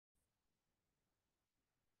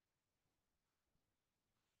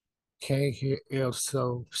Can't hear else.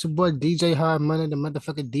 So it's your boy DJ Hard Money, the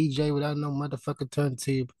motherfucking DJ without no motherfucking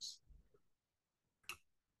turntables.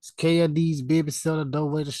 It's KLD's baby seller,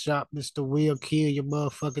 don't wait to shop. Mr. Will kill your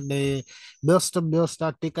motherfucking dad. Mister,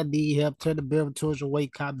 I think I need help. Turn the bill towards your way,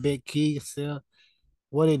 cop back, kill yourself.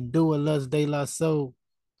 What it do, unless they la soul.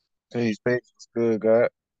 Peace, peace. What's good, God?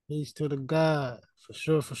 Peace to the God. For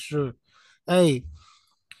sure, for sure. Hey,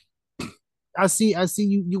 I see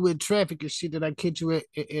you in traffic and shit. Did I catch you at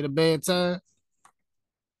a bad time?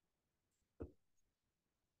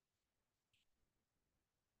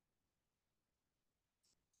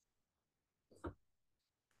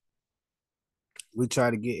 We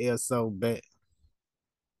try to get LSO back.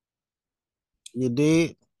 You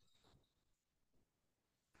did?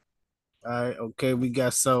 All right, okay, we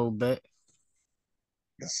got soul back.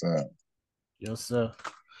 Yes, sir. Yes, sir.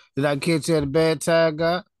 Did I catch you at a bad time,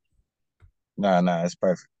 God? Nah, it's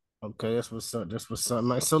perfect. Okay, that's what's up. That's what's up,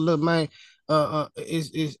 man. So look, man,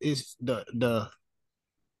 it's the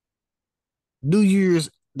New Year's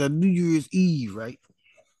Eve, right?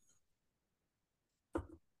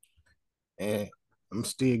 And I'm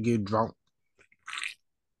still getting drunk.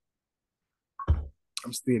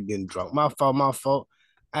 I'm still getting drunk. My fault, my fault.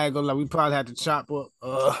 I ain't gonna lie, we probably have to chop up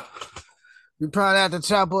we probably have to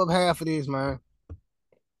chop up half of this, man.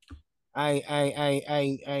 I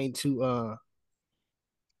ain't too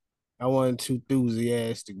I wasn't too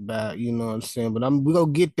enthusiastic about, you know what I'm saying? But we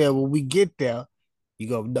gonna get there. When we get there, you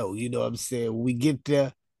gonna know, you know what I'm saying? When we get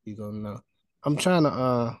there, you gonna know. I'm trying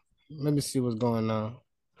to let me see what's going on.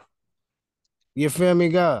 You feel me,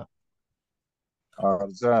 God? All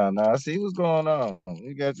the time. Now, I see what's going on.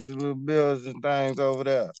 You got your little bills and things over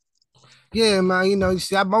there. Yeah, man. You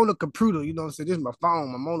see, I'm on the computer, you know what I'm saying? This is my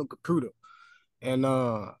phone. I'm on the computer. And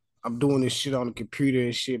I'm doing this shit on the computer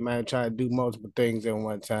and shit, man, trying to do multiple things at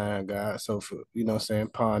one time, God. So for you know what I'm saying,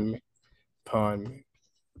 pardon me. Pardon me.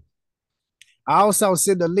 I also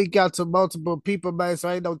send a link out to multiple people, man. So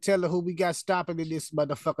I ain't no telling who we got stopping in this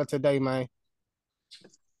motherfucker today, man.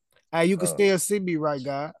 Hey, you can Oh, still see me, right,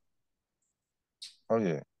 God? oh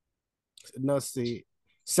yeah. No, see.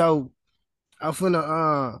 So I'm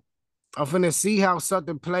finna I'm finna see how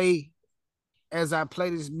something play as I play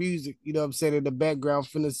this music. You know what I'm saying in the background.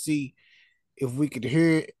 I'm finna see if we could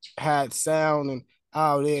hear it, how it sound, and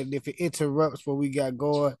all that. And if it interrupts what we got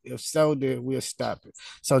going, if so, then we'll stop it.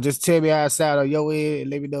 So just tell me how it sound on your end, and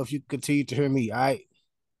let me know if you continue to hear me. All right.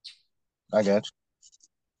 I got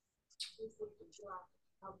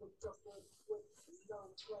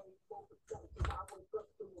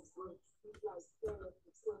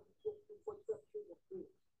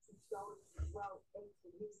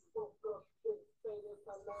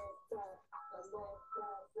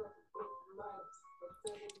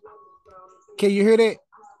Can you hear that?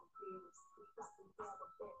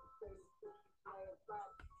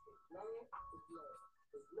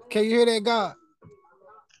 Can you hear that, God?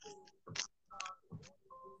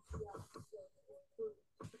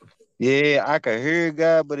 you. Yeah, I can hear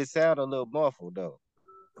God, but it sounded a little muffled though.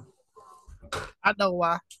 I know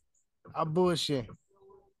why. I'm bullshit.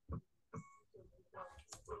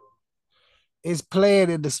 It's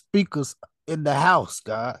playing in the speakers in the house,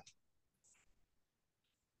 God.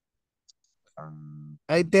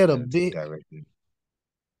 Ain't that a Yeah, bit? directly.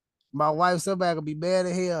 My wife, somebody gonna be mad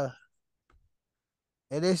at here.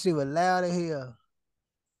 And that shit was loud at here.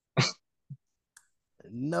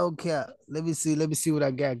 No cap. Let me see what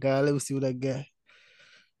I got, God. Let me see what I got.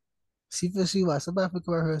 She was somebody come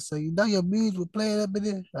over here and say, you know your music was playing up in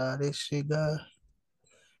there? Ah, this shit, God.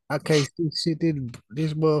 I can't see shit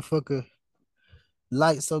this motherfucker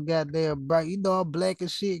light so goddamn bright. You know I'm black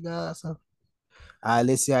as shit, God. So all right,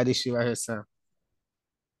 let's see how this shit right here sound.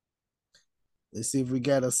 Let's see if we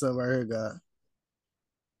got us something right here, God.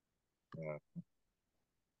 Yeah.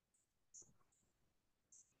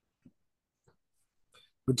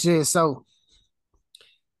 But yeah, so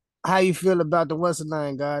how you feel about the what's the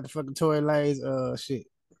name, God? The fucking Tory Lanez shit.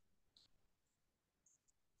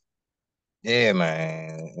 Yeah,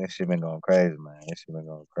 man. That shit been going crazy, man. That shit been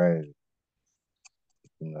going crazy.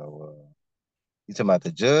 You know, you talking about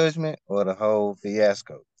the judgment or the whole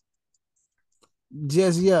fiasco?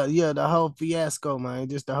 Just yeah, the whole fiasco, man.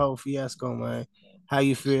 Just the whole fiasco, man. How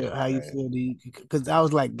you Shit feel? How you crazy. feel? Because I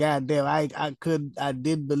was like, God damn, I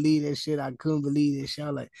didn't believe that shit. I couldn't believe that shit. I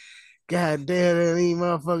was like, God damn, that ain't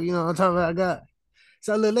motherfucker. You know what I'm talking about? God.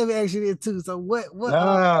 So look, let me ask you this too. So what?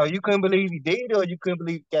 No, you couldn't believe he did, or you couldn't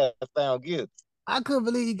believe he got found guilty. I couldn't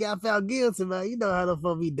believe he got found guilty, man. You know how the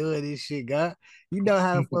fuck be doing this shit, God. You know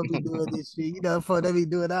how the fuck be doing this shit. You know the fuck they be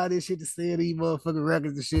doing all this shit to sell these motherfucking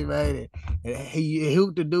records and shit, man. And he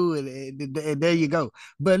hooped to do it, and there you go.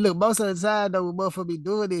 But look, most of the time though, when motherfucker be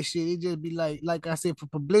doing this shit, it just be like I said, for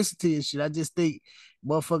publicity and shit. I just think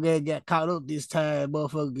motherfucker ain't got caught up this time.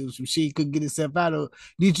 Motherfucker, some shit could get himself out of.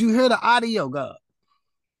 Did you hear the audio, God?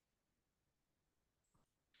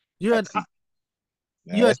 You I heard, see.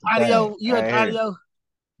 you Man, heard that's the the thing. audio. You I heard ain't the hear it. audio.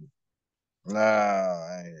 No,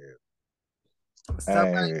 I ain't hear it. I So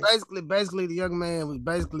ain't hear it. basically, the young man was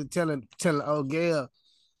basically telling old girl,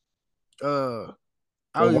 uh,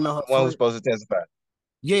 I The don't one, even know her the one who's friend. supposed to testify.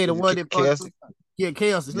 Yeah, the Is it one that fucked. Kelsey? Yeah,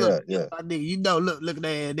 Kelsey. Look, Yeah, yeah. my nigga, you know, look at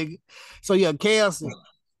that nigga. So yeah, Kelsey.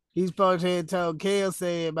 He's supposed to have told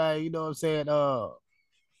Kelsey, man, you know what I'm saying?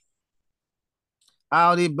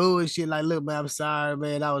 All this bullshit. Like, look, man, I'm sorry,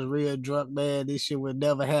 man. I was real drunk, man. This shit would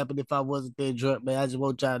never happen if I wasn't that drunk, man. I just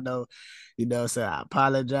want y'all to know, you know, so I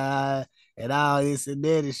apologize and all this and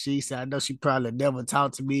that. And she said, I know she probably never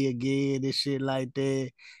talked to me again and shit like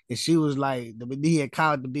that. And she was like, the he had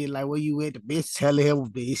called the bitch, like, where you at? The bitch telling him,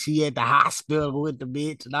 bitch, she at the hospital with the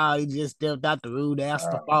bitch. And all, he just stepped out the room to ask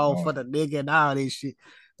the phone for Man. the nigga and all this shit.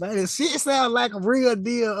 Man, the shit sound like a real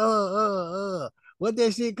deal. What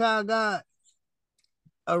that shit called, God?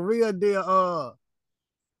 A real deal,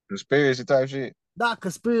 Conspiracy type shit. not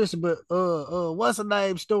conspiracy, but what's the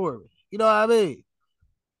name story? You know what I mean?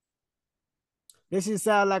 This shit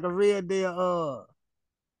sound like a real deal,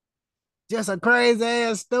 just a crazy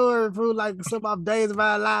ass story through like some of days of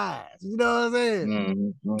our lives. You know what I'm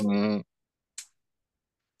saying? Mm-hmm.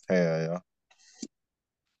 Hell yeah.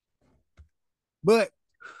 But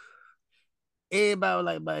everybody was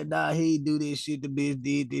like, man, nah, he do this shit, the bitch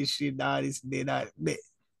did this shit, nah, this, that.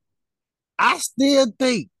 I still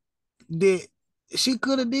think that she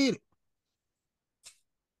could have did it.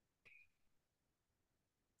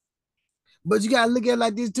 But you gotta look at it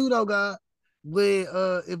like this too, though, God. When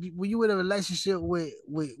you in a relationship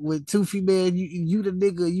with two females, you the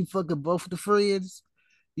nigga, you fucking both the friends.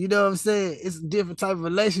 You know what I'm saying? It's a different type of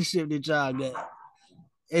relationship that y'all got.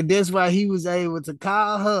 And that's why he was able to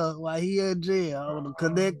call her while he in jail on the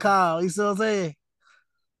connect call. You see what I'm saying?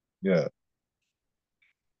 Yeah.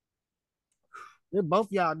 They're both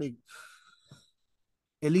y'all niggas.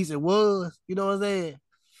 At least it was. You know what I'm saying?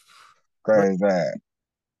 But Crazy that.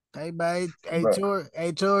 hey man, But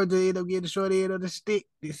ain't George to end up getting the short end of the stick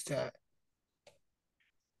this time.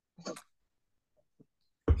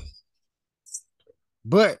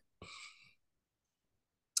 But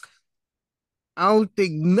I don't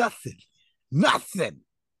think nothing,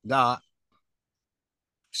 God.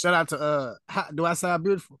 Shout out to do I sound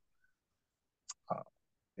beautiful?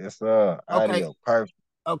 it's Okay, audio perfect.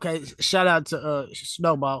 okay. Shout out to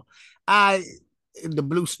Snowball. I the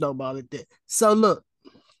blue snowball at that. So look,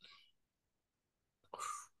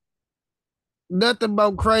 nothing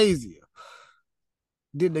more crazier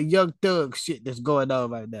than the young thug shit that's going on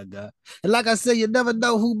right now, guy. And like I said, you never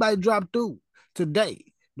know who might drop through today.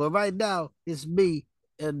 But right now, it's me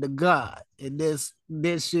and the God. And this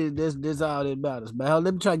shit, this all that matters, man.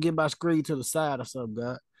 Let me try to get my screen to the side or something,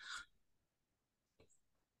 God.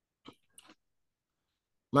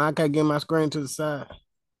 Man, I can't get my screen to the side.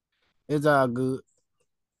 It's all good.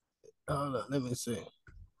 Hold on, let me see.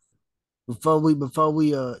 Before we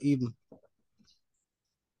even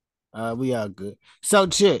we all good. So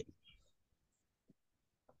check.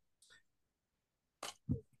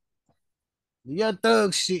 Your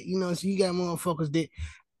thug shit, you know, so you got motherfuckers that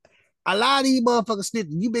a lot of these motherfuckers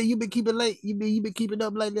snitching. You been keeping late. You been keeping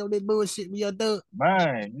up lately on that bullshit with your thug.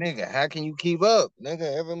 Man, nigga, how can you keep up?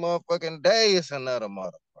 Nigga, every motherfucking day it's another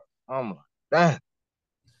motherfucker. Oh my god.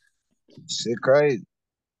 Shit crazy.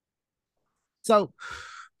 So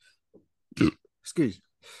excuse me.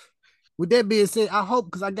 With that being said, I hope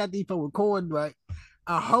because I got these for recording, right?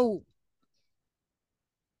 I hope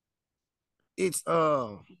it's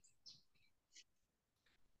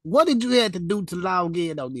what did you have to do to log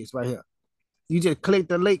in on this right here? You just click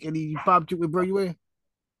the link and then you popped you with bring you in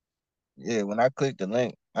Yeah, when I click the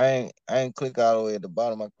link, I ain't click all the way at the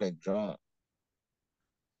bottom, I click join.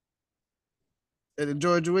 and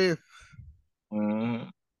enjoyed you in. Mm-hmm.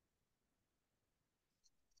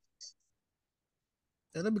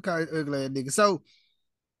 And let me call you ugly ass nigga. So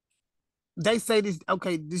they say this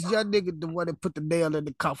okay, this young nigga, the one that put the nail in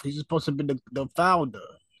the coffin, he's supposed to be the founder,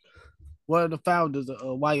 one of the founders of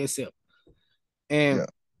YSL. And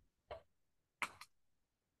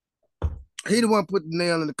Yeah. he the one put the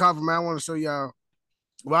nail in the coffin, man. I want to show y'all.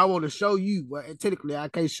 Well, I want to show you. Well, technically, I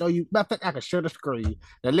can't show you. Matter of fact, I can share the screen.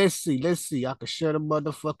 Now, let's see. I can share the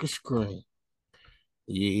motherfucking screen.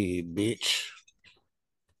 Yeah, bitch.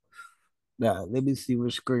 Now, let me see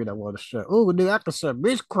which screen I want to show. Oh, nigga, I can show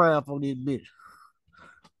bitchcraft on this bitch.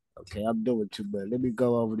 Okay, I'm doing too much. Let me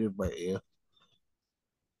go over this way here.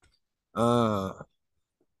 Uh,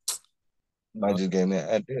 I just gave me an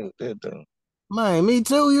idea with that though. man, me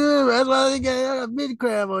too. You hear me? That's why I got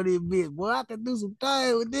bitchcraft on this bitch. Boy, I can do some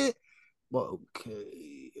things with this. But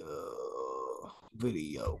okay,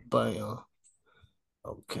 video, bam.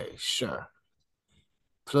 Okay, sure.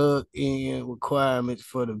 Plug in requirements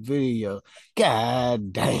for the video.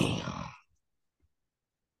 God damn.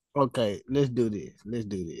 Okay, let's do this. Let's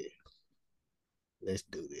do this. Let's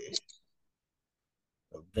do this.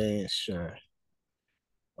 Advanced sure.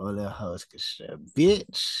 All that house can share.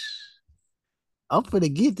 Bitch. I'm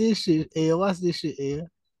finna get this shit, L. Watch this shit, L.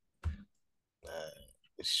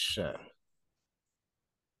 Sure.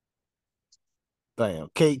 Bam.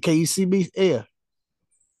 Can you see me, L?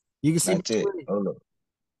 You can see my Not yet. screen. Hold up.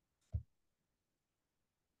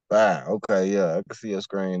 Ah, okay, yeah, I can see your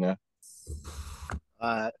screen now.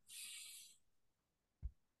 All right.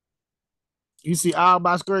 You see all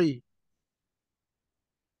my screen.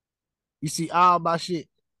 You see all my shit.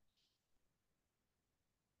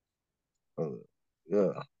 Hold up.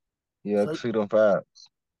 Yeah. Yeah, I So can see them files.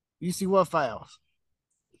 you see what files?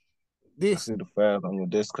 I This. see the files on your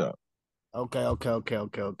desktop.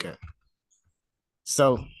 Okay.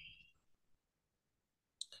 So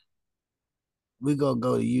we gonna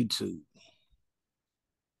go to YouTube.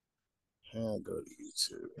 I'll go to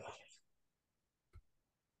YouTube.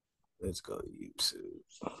 Let's go to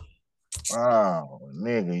YouTube. Oh,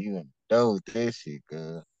 nigga, you in dope with that shit,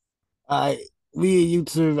 girl. All right, we in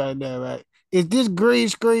YouTube right now, right? Is this green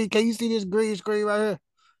screen? Can you see this green screen right here?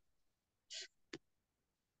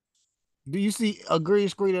 Do you see a green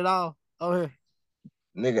screen at all over here?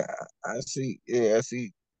 Nigga, I see, yeah, I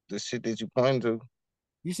see the shit that you pointed to.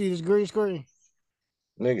 You see this green screen?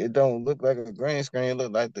 Nigga, it don't look like a green screen. It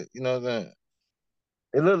look like you know what I'm saying?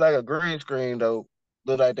 It look like a green screen though.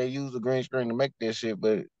 Look like they use a green screen to make that shit,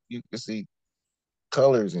 but you can see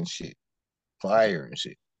colors and shit, Okay. fire and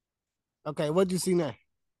shit. Okay, what you see now?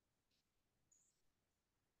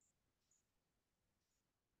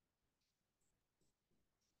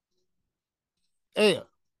 Yeah,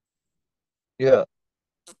 Yeah,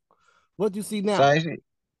 what you see now? same shit,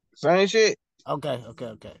 same shit. Okay.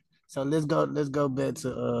 So let's go back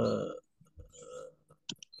to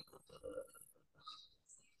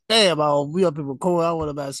damn, we up in record. I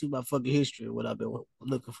want to see my fucking history, what I've been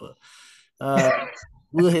looking for. Uh,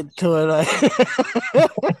 we'll hit tour like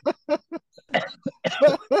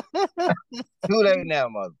Too late now,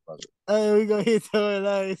 motherfucker. hey, we gonna hit tour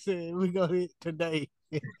lanes. We gonna hit today.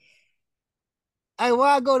 Hey,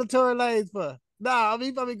 why I go to tour lanes for? Nah, I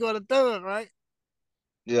mean, probably go to third, right?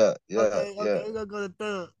 Yeah. We gonna go to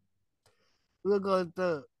third. We gonna go to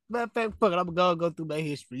third. Matter of fact, fuck it, I'm gonna go through my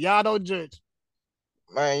history. Y'all don't judge.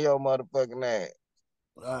 Man, yo, motherfucking ass.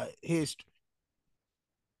 All right, history.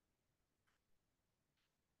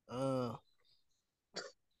 Uh,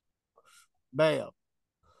 bam.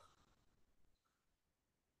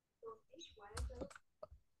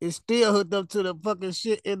 It's still hooked up to the fucking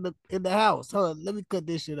shit in the house. Hold on, let me cut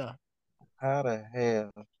this shit off. How the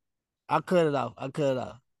hell? I cut it off. I cut it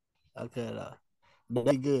off. I cut it off.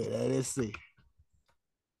 They good. Let's see.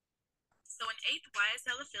 So an eighth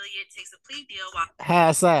YSL affiliate takes a plea deal while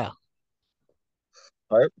high sound.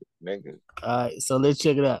 Perfect, nigga. All right, so let's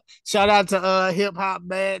check it out. Shout out to Hip Hop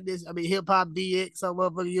Madness. I mean Hip Hop DX on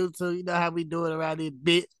motherfucking YouTube. You know how we doing around this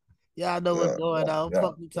bitch. Y'all know what's Yeah, going yeah, on. yeah,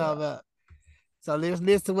 Fuck we yeah, talking about. So let's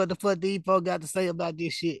listen to what the fuck these folks got to say about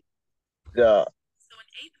this shit. yeah. So an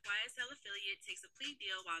eighth YSL affiliate takes a plea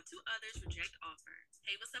deal while two others reject offer.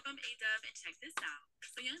 Hey, what's up? I'm A-Dub, and check this out.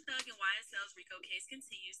 So Young Thug and YSL's RICO case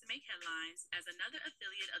continues to make headlines as another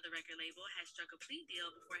affiliate of the record label has struck a plea deal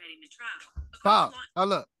before heading to trial. Pop, oh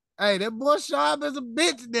look. Hey, that boy Sharp is a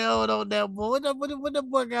bitch down on that boy. What the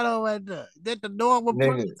boy got on right there? Is that the normal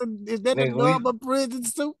Nigga, prison? Is that the nigga, we normal prison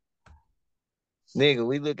suit? nigga,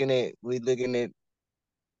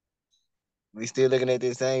 we still looking at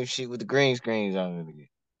this same shit with the green screens on it again.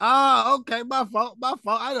 Ah, okay, my fault.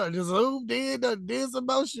 I done just zoomed in, did some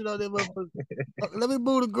motion on it. Let me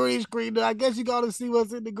move the green screen. I guess you gotta see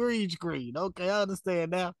what's in the green screen. Okay, I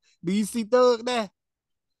understand now. Do you see Thug now?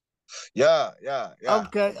 Yeah.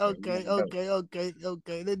 Okay, Okay, we gotta go.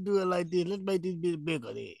 okay. Let's do it like this. Let's make this bit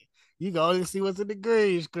bigger then. You can only see what's in the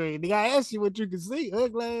green screen. Nigga, I asked you what you can see.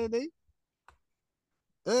 Ugly ass nigga.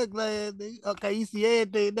 Ugly ass nigga. Okay, you see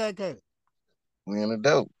everything now, can it? We in the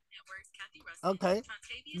dope. Okay.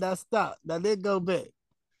 Now stop. Now let's go back.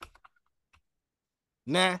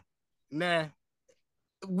 Nah.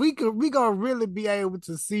 we gonna really be able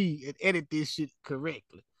to see and edit this shit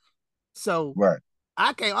correctly. So Right.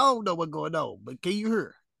 I don't know what's going on, but can you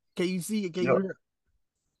hear? Can you see it? Can Yeah. you hear?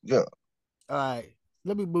 Yeah. All right.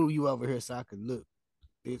 Let me move you over here so I can look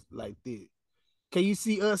this like this. Can you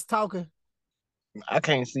see us talking? I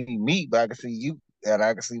can't see me, but I can see you, and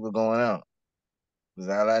I can see what's going on. That's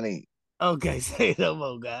all I need. Okay, say no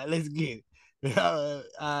more, guys. Let's get it. All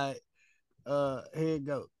right. Here you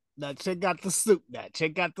go. Now check out the suit. Now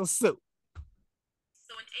check out the suit.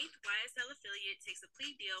 So an eighth YSL affiliate takes a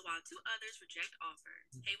plea deal while two others reject offer.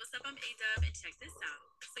 Hey, what's up? I'm A-Dub, and check this out.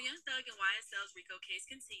 So Young Thug and YSL's RICO case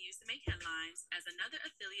continues to make headlines as another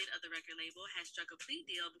affiliate of the record label has struck a plea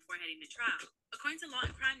deal before heading to trial. According to Law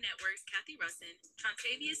and Crime Network's Kathy Russin,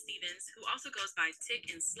 Trontavia Stevens, who also goes by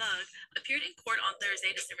Tick and Slug, appeared in court on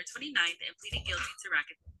Thursday, December 29th, and pleaded guilty to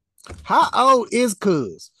racketeering. How old is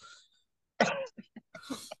Cuz?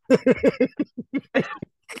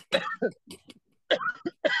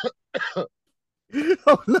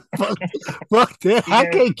 Oh, look, fuck that. I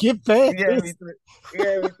can't get past this. He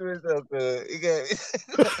got me through himself, cuz. He got me.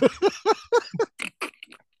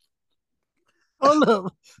 Hold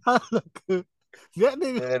up. That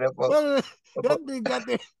nigga got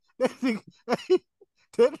that.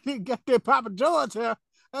 That nigga got that Papa George here.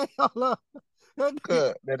 Hey, hold up. That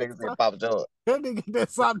nigga said Papa George. That nigga got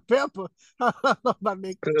that salt and pepper. My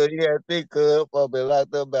nigga. Cuz you gotta think, cuz I've been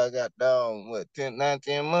locked up about goddamn what 10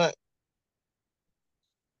 months.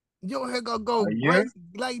 Your hair gonna go great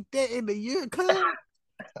like that in a year, cuz.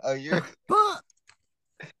 A year. Fuck.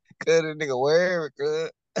 Cuz the nigga wear it,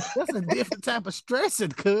 cuz. That's a different type of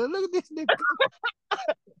stressing, cuz. Look at this nigga.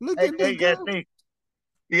 Look at this nigga.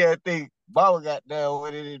 You gotta think. Baba got down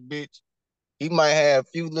with it, bitch. He might have a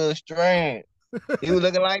few little strands. He was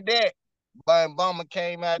looking like that. But Obama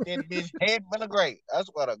came out there, bitch, head been a great. I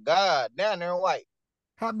swear to God, down there in white.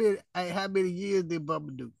 How many years did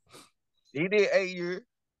Bubba do? He did 8 years.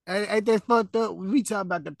 Ain't that fucked up? We talking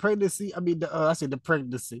about the pregnancy. I mean, I said the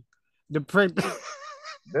pregnancy. The pregnancy.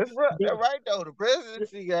 That's right. That's right though. The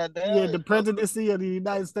presidency got down. Yeah, the presidency of the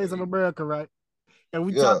United States of America, right? And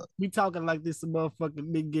we talking like this motherfucking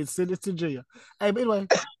nigga get sentenced to jail. Hey, but anyway,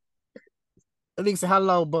 I think say how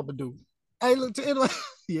long Bubba do? Hey, look, anyway,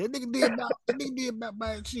 yeah, nigga did about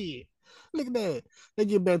my shit. Look at that. Let's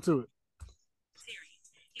get back to it.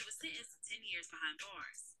 He was sentenced to 10 years behind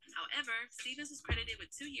bars. However, Stevens was credited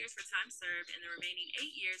with 2 years for time served, and the remaining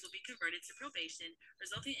 8 years will be converted to probation,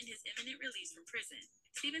 resulting in his imminent release from prison.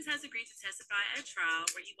 Stevens has agreed to testify at a trial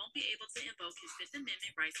where he won't be able to invoke his Fifth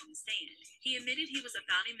Amendment rights on the stand. He admitted he was a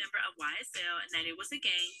founding member of YSL and that it was a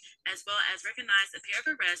gang, as well as recognized a pair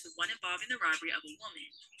of arrests with one involving the robbery of a woman.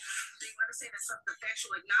 Do you understand that some of the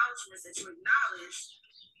factual acknowledgments that you acknowledge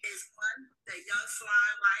is one, that Young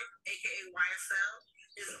Slime Life, aka YSL,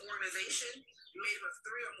 is an organization made up of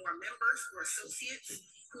 3 or more members or associates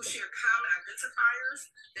who share common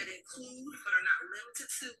identifiers that include but are not limited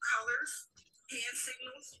to colors, hand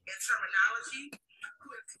signals, and terminology, who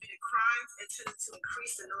have committed crimes intended to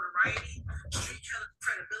increase the notoriety, street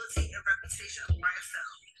credibility, and reputation of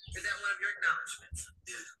YSL. Is that one of your acknowledgments?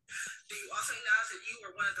 Do you also acknowledge that you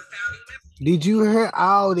were one of the founding members? Did you hear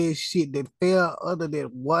all this shit that fell other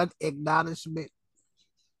than one acknowledgement?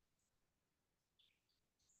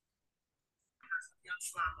 Young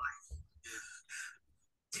Slime Life.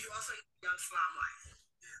 Do you also Young Slime Life?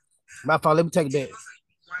 My fault, let me take that.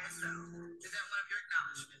 YSL. Is that one of your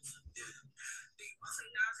acknowledgments? Do you also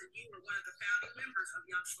acknowledge that you were one of the founding members of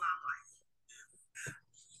Young Slime Life?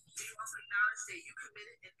 Do you also acknowledge that you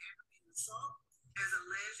committed an aggravated assault as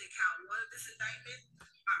alleged in count 1 of this indictment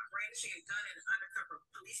by brandishing a gun at an undercover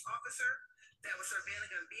police officer that was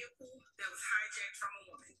surveilling a vehicle that was hijacked from a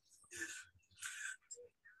woman?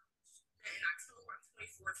 In October of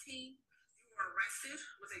 2014, you were arrested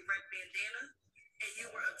with a red bandana and you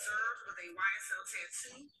were observed with a YSL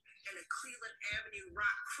tattoo and a Cleveland Avenue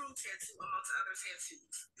Rock Crew tattoo, amongst other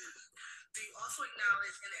tattoos. Do you also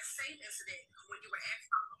acknowledge in that same incident when you were asked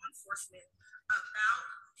by law enforcement about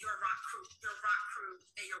your Rock Crew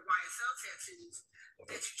and your YSL tattoos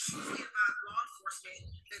that you chiefly advised law enforcement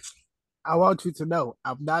that you... I want you to know,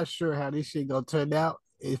 I'm not sure how this shit gonna turn out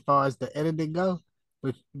as far as the editing go,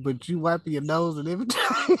 but you wiping your nose and everything.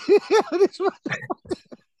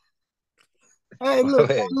 Hey, look,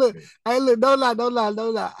 don't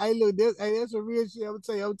lie. Hey, look, that's a real shit. I'm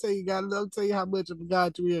gonna tell you how much of a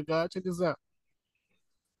god you is, God. Check this out.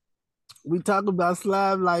 We talking about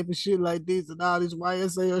slime life and shit like this and all this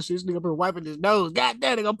YSL shit. This nigga been wiping his nose. God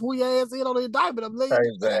damn, they gonna pull your ass in on the indictment. I'm laying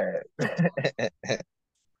you back.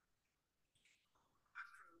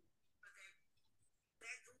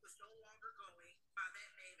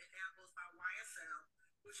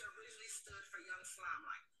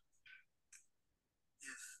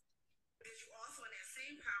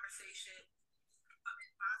 conversation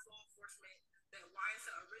advised law enforcement that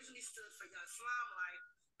YSL originally stood for Young Slime Life,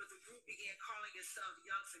 but the group began calling itself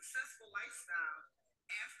Young Successful Lifestyle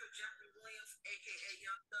after Jeffrey Williams, aka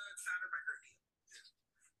Young Thug, signed a record deal.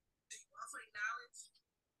 Do you also acknowledge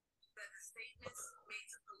that the statements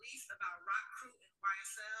made to police about Rock Crew and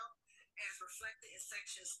YSL, as reflected in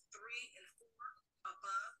sections 3 and 4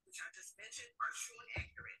 above, which I just mentioned, are true and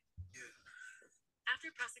accurate? Yeah.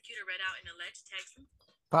 After prosecutor read out an alleged text.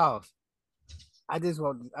 Pause. I just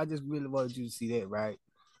really wanted you to see that, right?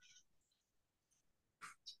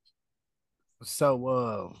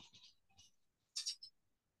 So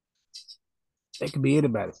they could be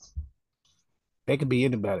anybody. They could be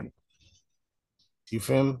anybody. You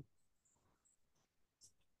feel me?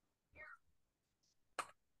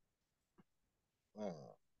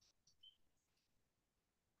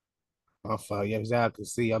 My fault. Yeah, as y'all can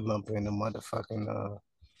see, I'm up in the motherfucking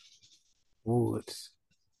woods.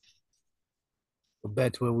 But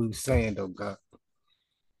back to what we were saying though, God.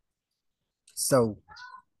 So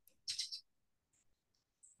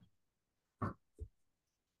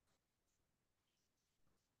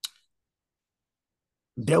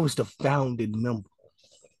that was the founding member.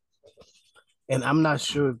 And I'm not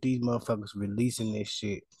sure if these motherfuckers releasing this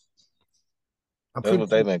shit. That's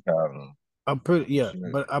what they been calling them. But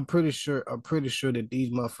I'm pretty sure that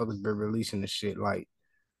these motherfuckers been releasing the shit like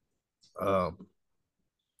the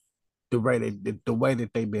way that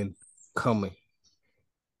they've been coming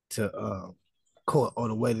to court, or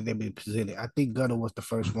the way that they've been presented. I think Gunna was the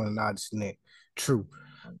first one, and I just net true.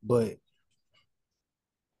 But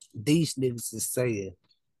these niggas is saying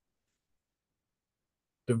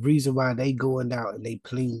the reason why they going out and they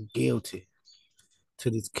pleading guilty to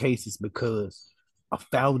this case is because a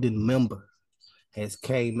founding member has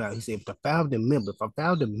came out. He said, if a founding member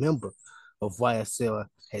of YSL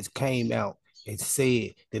has came out and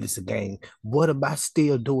said that it's a game, what am I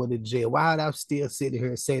still doing in jail? Why am I still sitting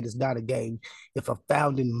here saying it's not a game if a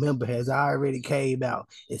founding member has already came out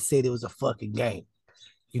and said it was a fucking game?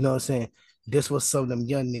 You know what I'm saying? This was some of them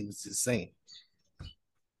young niggas is saying.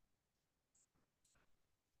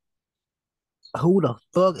 Who the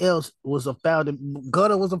fuck else was a founding?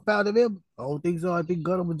 Gunna was a founding member? I don't think so. I think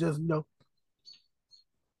Gunna was just,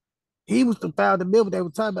 he was the founding member they were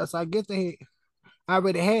talking about. So I guess they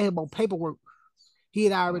already had him on paperwork. He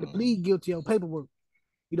had already pleaded guilty on paperwork.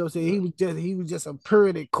 You know what I'm saying? He was just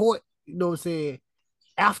appearing in court, you know what I'm saying,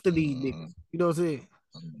 after these niggas. You know what I'm saying?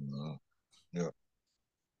 Yep.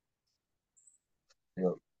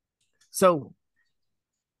 So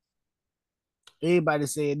everybody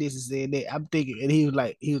saying this and saying that. I'm thinking, and he was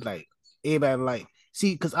like, everybody like,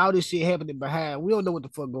 see, because all this shit happening behind, we don't know what the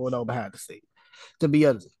fuck going on behind the scene. To be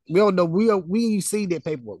honest, we don't know. We ain't seen that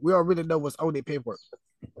paperwork. We don't really know what's on that paperwork.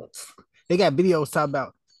 They got videos talking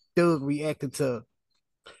about Thug reacting to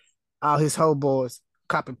all his homeboys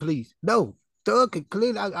copping pleas. No, Thug can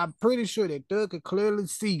clearly. I'm pretty sure that Thug can clearly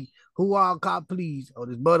see who all cop pleas on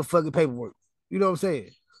this motherfucking paperwork. You know what I'm saying?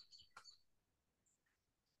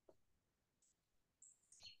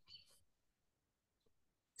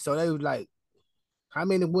 So they was like, how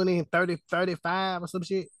many went in? 30, 35 or some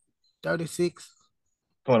shit? 36?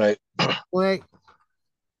 28. 28?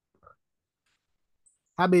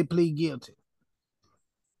 How many plead guilty?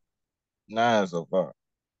 9 so far.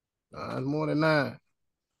 More than 9.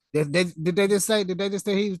 Did they just say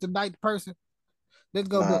he was the 9th person? Let's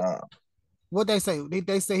go back. What they say? Did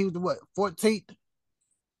they say he was the what? 14th?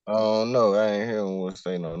 Oh no, I ain't hearing what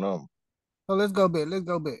say no number. So let's go back.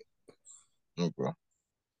 Okay.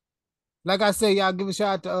 Like I said, y'all give a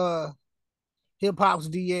shout out to Hip Hop's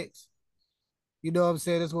DX. You know what I'm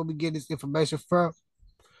saying? That's where we get this information from.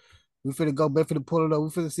 We finna go back, finna pull it up. We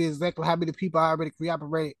finna see exactly how many people already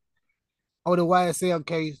cooperated on the YSL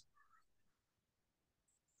case.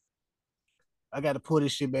 I gotta pull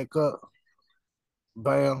this shit back up.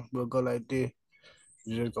 Bam, we'll go like this.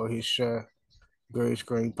 Just go hit share. Green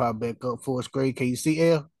screen, pop back up, full screen. Can you see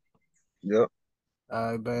L? Yep.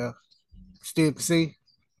 All right, bam. Still can see?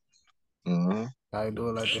 Mm-hmm. I do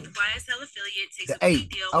it like that. YSL affiliate takes the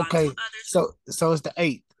 8th. Okay, so it's the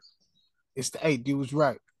 8th. It's the 8th. You was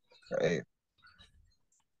right. Right.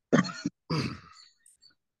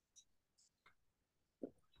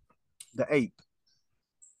 The 8th.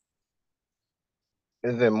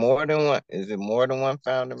 Is it more than one? Is it more than one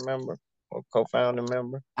founding member or co-founding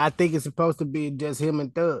member? I think it's supposed to be just him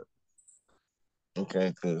and Thug.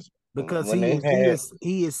 Okay, because when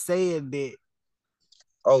he is saying that.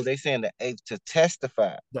 Oh, they saying the 8th to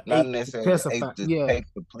testify, not necessarily the 8th to take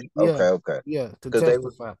the plea. Okay. Yeah, to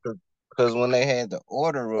testify. Because when they had the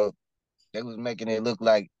order up, they was making it look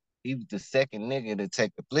like he was the second nigga to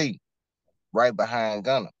take the plea, right behind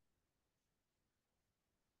Gunna.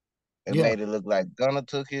 It Yeah, made it look like Gunna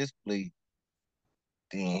took his plea,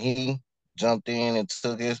 then he jumped in and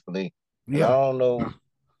took his plea. And yeah, I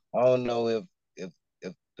don't know if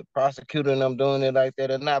the prosecutor and them doing it like that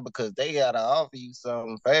or not, because they gotta offer you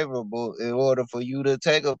something favorable in order for you to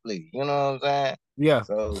take a plea. You know what I'm saying? yeah,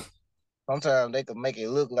 So sometimes they could make it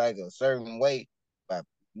look like a certain way by,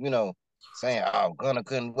 you know, saying, "Oh, Gunna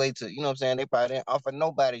couldn't wait to," you know what I'm saying? They probably didn't offer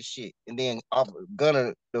nobody shit and then offer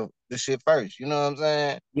Gunna the shit first. You know what I'm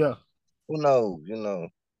saying? yeah. Who knows? You know.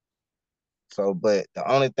 So, but the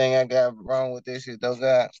only thing I got wrong with this shit, though,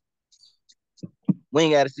 guys, we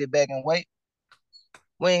ain't got to sit back and wait.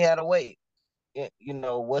 We ain't got to wait. You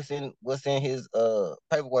know what's in his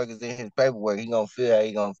paperwork is in his paperwork. He gonna feel how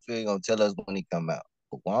he gonna feel. He gonna tell us when he come out.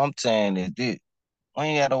 But what I'm saying is this: we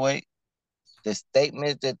ain't gotta wait. The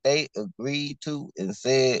statements that they agreed to and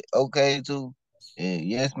said okay to, and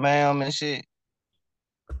yes, ma'am, and shit,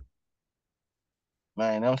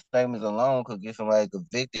 man, them statements alone could get somebody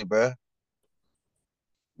convicted, bro.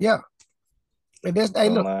 Yeah. And this, hey,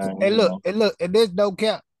 So, look, man, hey, look, and look, and this no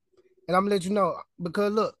cap. And I'm gonna let you know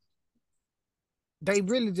because look, they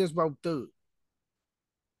really just wrote through.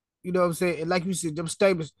 You know what I'm saying? And like you said, them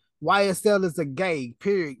statements, YSL is a gang,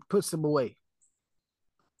 period. Puts him away.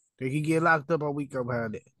 They can get locked up a week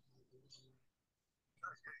behind it.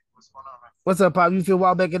 What's up, Pop? You feel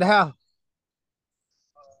wild back in the house?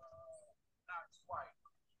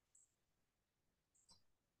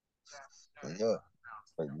 yeah,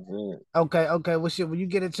 like you said. Okay, okay. Well, shit. When you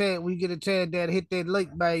get a chance, Dad, hit that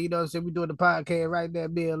link, man. You know what I'm saying? We doing the podcast right there,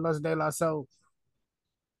 me and Los De La Soul.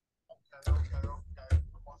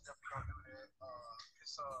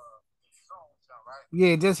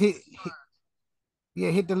 Yeah, just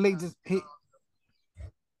yeah, hit the link. Just hit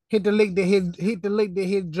the link. Hit the link. That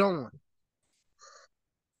hit join.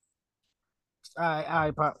 All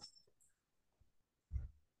right, Pop.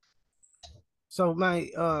 So, man,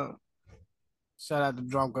 shout out to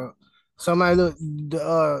Drunker. So, man, look,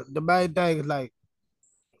 the main thing is like,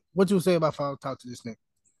 what you say about if I talk to this nigga?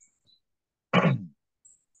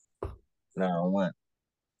 Now, what?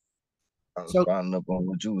 I was So, following up on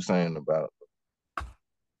what you were saying about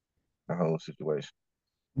the whole situation.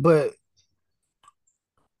 but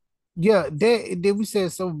yeah, then we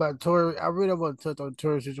said something about Tory. I really don't want to touch on the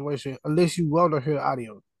Tory situation unless you want to hear the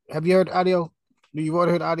audio. Have you heard the audio? Do you want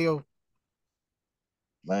to hear the audio?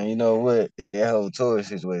 Man, you know what? That whole tour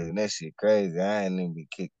situation, that shit crazy. I ain't even be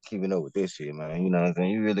keeping up with this shit, man. You know what I'm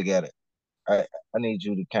saying? You really got to I need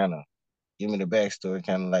you to kind of give me the backstory,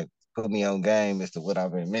 kind of like put me on game as to what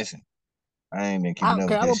I've been missing. I ain't been keeping up Okay, with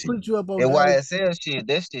I'm that gonna shit. put you up on That the other YSL shit,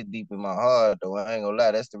 that shit deep in my heart, though. I ain't gonna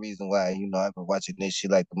lie. That's the reason why, I've been watching this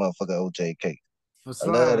shit like the motherfucker OJK. for I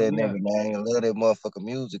love slime. that Yeah, nigga, man. I love that motherfucker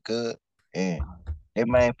music, cuz. And that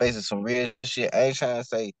man facing some real shit. I ain't trying to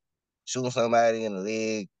say shooting somebody in the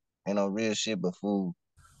leg ain't no real shit, but fool,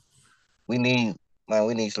 we need,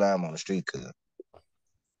 we need slime on the street, cuz.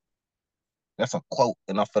 That's a quote,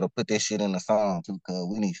 and I'm finna put that shit in the song too, cuz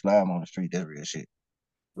we need slime on the street. That's real shit.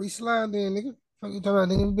 free slime, then nigga. Fuck you talking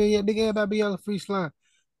about, nigga? Nigga, everybody be on the free slime.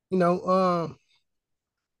 You know,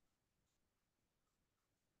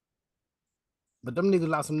 but them niggas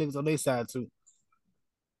lost some niggas on their side too.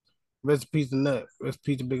 Rest in peace to Nut. Rest in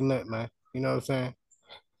peace to Big Nut, man. You know what I'm saying?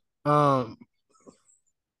 Um,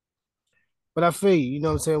 but I feel you, you know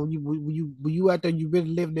what I'm saying? When you out there, you really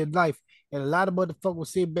living that life. And a lot of motherfuckers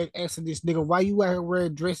sit back asking this nigga, why you out here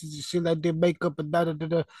wearing dresses and shit like that, makeup and da da da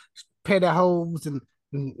da, petty homes and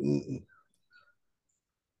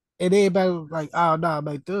everybody was like, oh no,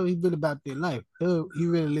 like, dude, he really about that life. Dude, he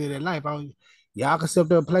really live that life. Y'all can sit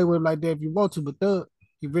there and play with him like that if you want to, but dude,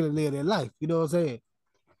 he really live that life. You know what I'm saying?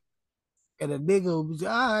 And a nigga was,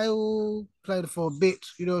 I played it for a bitch,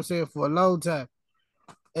 you know what I'm saying, for a long time.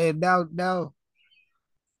 And now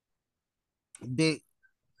that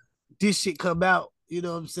this shit come out, you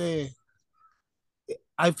know what I'm saying?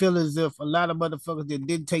 I feel as if a lot of motherfuckers that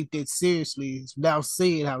didn't take that seriously is now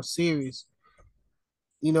seeing how serious,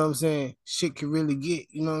 you know what I'm saying, shit can really get,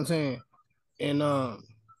 you know what I'm saying? And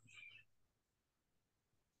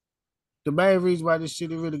the main reason why this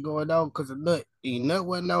shit is really going on because of Nut. And Nut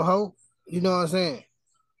wasn't no hoe. You know what I'm saying?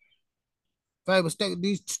 If I mistake,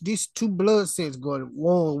 these two blood sets going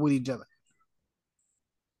wrong with each other.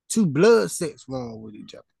 Two blood sets wrong with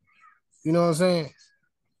each other. You know what I'm saying?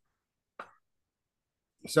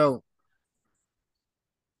 So,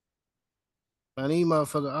 I these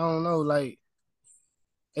motherfuckers, I don't know, like,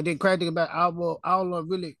 and then crazy thing about all of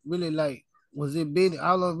really, really like, was it big?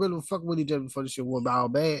 All of really fuck with each other before the shit went all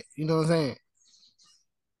bad. You know what I'm saying?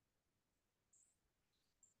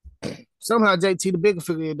 Somehow JT the bigger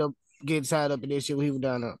figure ended up getting tied up in that shit when he was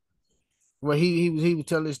down there. Where he was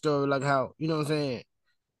telling his story like how, you know what I'm saying,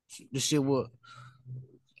 the shit was.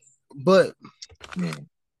 But Yeah.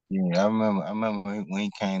 Yeah, I remember when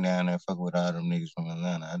he came down there fucking with all them niggas from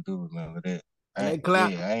Atlanta. I do remember that. they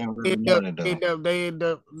clap. I ain't They really end up, know that they though. end up, they end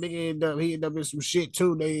up, nigga he ended up in some shit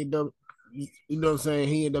too. They end up, you know what I'm saying?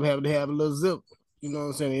 He ended up having to have a little zip. You know what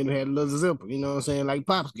I'm saying? He ended up having a little zipper. You know what I'm saying? Like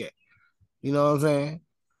Pops got. You know what I'm saying?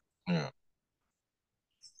 Yeah.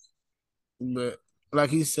 But like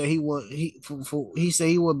he said, he said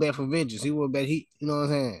he was back for vengeance. He was back. You know what I'm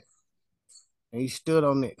saying? And he stood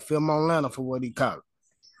on it. Film on Atlanta for what he called it.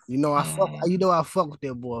 You know I fuck. Mm. You know I fuck with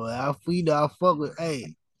that boy. I fuck with.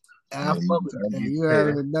 Hey, I Yeah, fuck with. Hey, you yeah,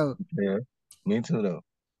 already know. yeah. Me too though.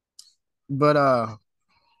 But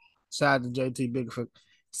shout out to JT Bigfoot.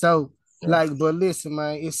 So, Yeah. like, but listen,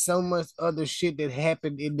 man, it's so much other shit that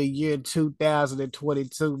happened in the year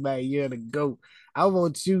 2022, man, year to go. I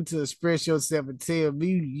want you to express yourself and tell me,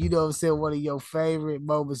 you know what I'm saying, one of your favorite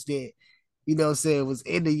moments that, you know what I'm saying, was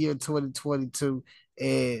in the year 2022.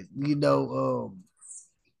 And,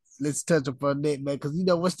 let's touch upon that, man, because,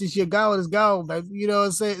 once this year gone, it's gone, baby. You know what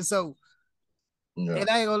I'm saying? So, Yeah. and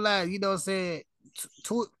I ain't gonna lie, you know what I'm saying?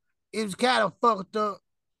 It was kind of fucked up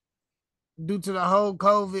due to the whole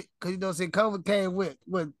COVID, because saying COVID came with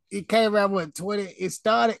what it came around what 20. It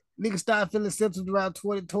started, niggas started feeling symptoms around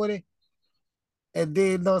 2020. And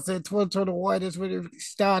then saying 2021 is when it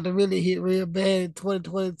started to really hit real bad. In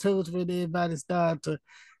 2022 is when everybody started to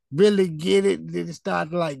really get it. And then it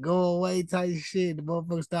started to like go away type shit. The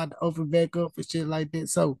motherfuckers started to open back up and shit like that.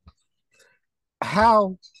 So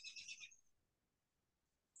how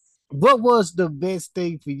what was the best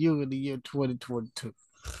thing for you in the year 2022?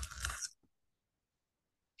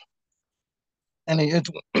 And in year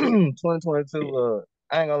 2022,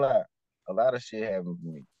 I ain't gonna lie, a lot of shit happened to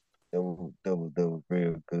me. That was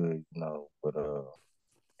real good, But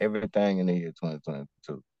everything in the year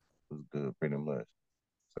 2022 was good, pretty much.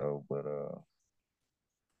 So, but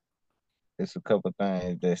it's a couple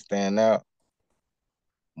things that stand out.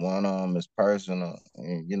 One of them is personal,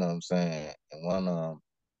 and you know what I'm saying, and one of them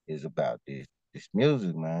is about this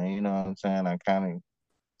music, man. You know what I'm saying? I kind of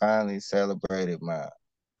finally celebrated my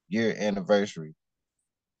year anniversary,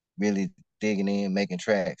 really digging in, making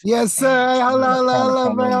tracks, Yes, sir. and Hey, hold on, hold on, kind of hold on,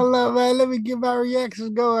 come man. in. Hold on, man. Let me get my reactions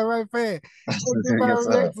going right fast. Let me get my Yes,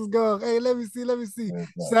 sir. reactions going. Hey, let me see. Let me see. Yes,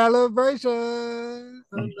 sir. Celebration.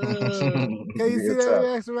 Can you see Yes, that sir.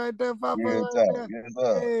 reaction right there, Papa? Yes, Right sir. there. Yes,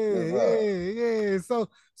 sir. Yes, Yeah, sir. yeah, yeah.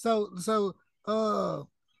 So, uh,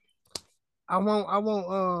 I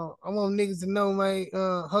want niggas to know, man.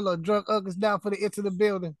 Hold on, drunk uncles down for the into the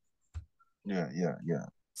building. Yeah, yeah, yeah.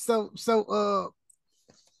 So,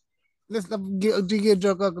 let's get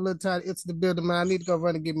drunk up a little time into the building, man. I need to go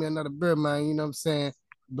run and get me another beer, man. You know what I'm saying?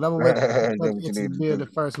 But I'm gonna wait That's for what you into the need to do. building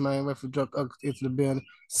first, man. Wait for drunk up into the building.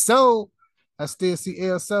 So I still see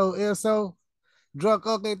El So, drunk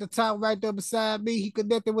up at the top right there beside me. He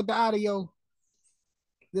connected with the audio.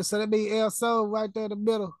 So that means El So right there in the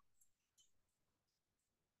middle.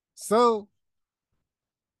 So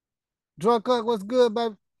drunk up, what's good,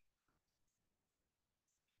 baby?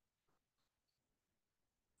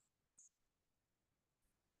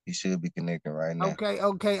 You should be connecting right now. Wow, Okay.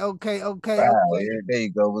 yeah, there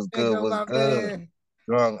you go. What's There good? go What's my good? man.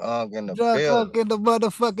 Drunk Unk in the Drunk up building. in the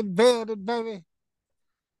motherfucking building, baby.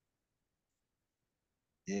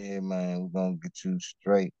 Yeah, man, we're gonna get you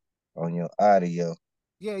straight on your audio.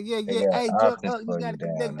 Yeah, yeah, They yeah. got Hey, drunk options up, you for you gotta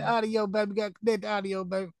down connect the there. audio, baby. You gotta connect the audio,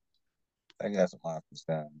 baby. They got some options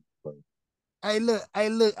down there. Hey, look.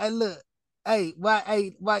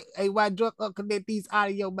 Why drunk up connect these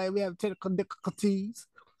audio, man? We have technical difficulties.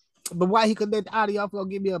 But why he connect the audio, I'm gonna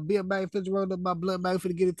give me a beer, man. Finna roll up my blood, man.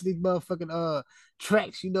 Finna get into these motherfucking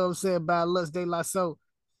tracks, you know what I'm saying, by Lux De La Soul.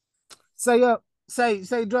 Say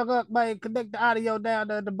drunk up, man. Connect the audio down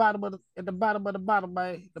there at the bottom at the bottom of the bottom,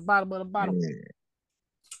 man. The bottom of the bottom. Yeah,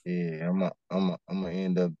 yeah. I'm gonna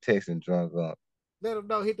end up texting Drunk Unk. Let them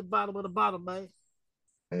know, hit the bottom of the bottom, man.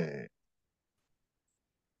 Yeah.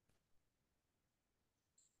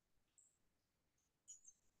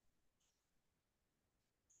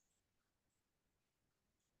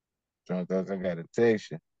 Drunk Unk, I gotta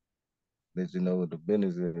text you. Let you know what the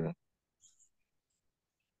business is.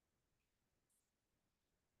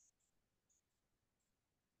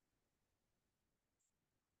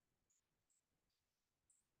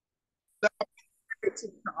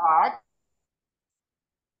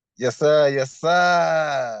 Yes, sir. Yes,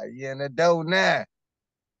 sir. You in the dough now.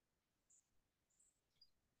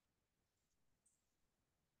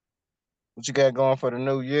 What you got going for the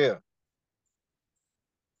new year?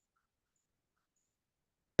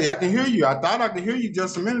 I can hear you. I thought I could hear you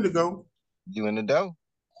just a minute ago. You in the dough?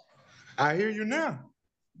 I hear you now.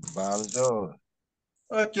 Ball is yours.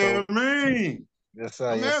 What So, you mean? yes, sir.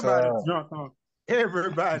 I mean, Yes, sir.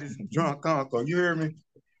 everybody's drunk uncle. You hear me?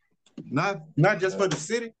 Not just for the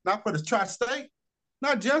city, not for the tri-state,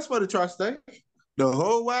 not just for the tri-state. The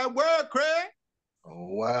whole wide world, Craig. Oh,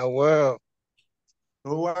 wow, world. The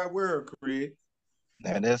whole wide world, Craig.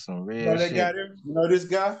 Now that's some real You know that shit. guy there? You know this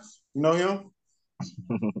guy? You know him?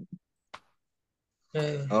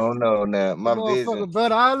 Oh no, now my vision. Motherfucker,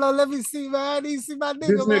 brother. I don't know. Let me see, man. I need to see my nigga,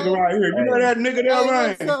 This nigga man. right here. You know Hey. that nigga there, Hey, man?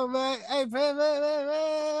 what's up, man? Hey, man,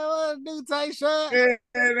 what a new tight shirt? Yeah,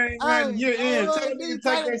 man, you're in. What Tell a that new nigga take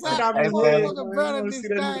tight that shit top. out Hey, his family. head, Motherfucker, man. I brother, want to this see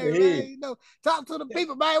that thing, nigga man. head. You know, talk to the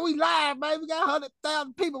people, man. We live, man. We got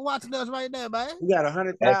 100,000 people watching us right now, man. You got Hey,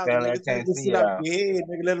 100,000, family, I nigga. Take can't this see shit out y'all. your head,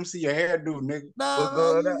 nigga. Let them see your hairdo, nigga. Nah, What's man,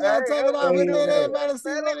 going you on? gotta take it off and let Hey, everybody see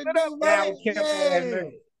Man, what it what up? do, yeah, man. cap ass Yeah.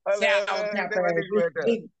 nigga. Hello, Shout man. cap That's my ass nigga right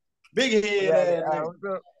there. big head ass nigga. What's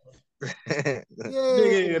up? Big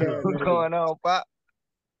Yeah. head ass What's nigga. going on, Pop?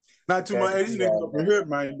 Not too Glad much. to Hey, this see nigga y'all, up in man. here,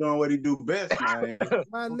 man, doing what he do best, man.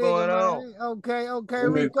 My What's nigga, going on? man. Okay, That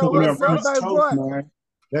nigga Rico, cooking them what's up, French baby toast, boy? man.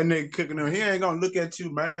 That nigga cooking them. He ain't gonna look at you,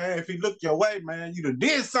 man. If he look your way, man, you done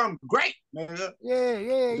did something great, nigga. Yeah,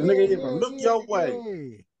 The nigga ain't gonna look your way.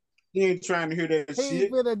 yeah. He ain't trying to hear that He ain't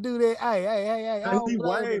shit. finna do that. Hey, I He don't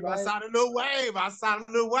blame him, wave. I man. saw the little wave. I saw the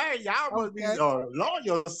little wave. Y'all must be Okay.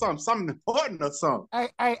 lawyer or something important or something.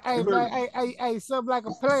 Hey, You man. heard? Hey, something like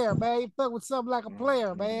a player, man. You fuck with something like a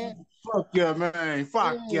player, man. Fuck yeah, man.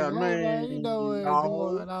 Fuck yeah, Hey, man, you know man. what's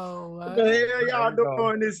going on, What man. the hell y'all How you doing?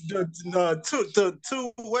 doing this?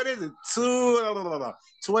 Two, what is it?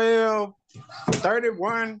 12,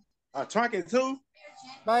 31, 22?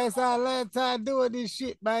 Man, it's our last time doing this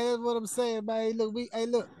shit, man. That's what I'm saying, man. Look,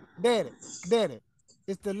 daddy.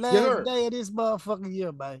 It's the You last heard? day of this motherfucking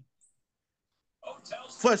year, man.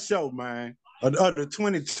 For sure, man. The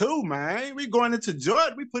 22, man. We going into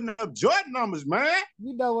Jordan. We putting up Jordan numbers, man.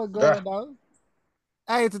 You know what's going on.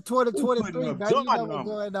 Hey, it's a We putting 2023, up man. You know Jordan what's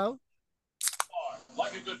numbers. going on.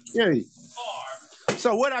 Yeah.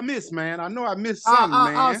 So what I missed, man? I know I missed something,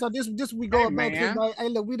 man. So this we going back to, man. man. Hey,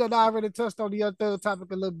 look, we done already touched on the other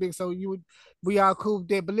topic a little bit, so we all cool with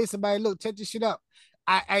that. But listen, man, look, check this shit out.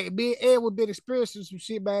 Me and Ed would been experiencing some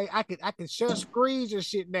shit, man. I can share screens and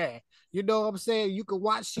shit now. You know what I'm saying? You can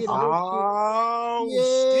watch shit and hear shit. Oh Yeah.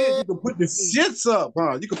 shit! You can put the shits up,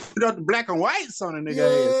 huh? You can put up the black and whites on a nigga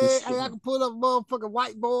ass. Yeah, And hey, I shit. can pull up motherfucking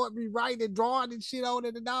whiteboard, be writing and drawing and shit on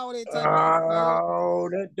it and all that type of shit, man. Oh,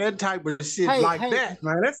 that type of shit Hey, like hey, that,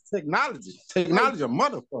 man. That's technology. Technology, a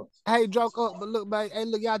motherfucker. Hey, joke up, but look, man. Hey,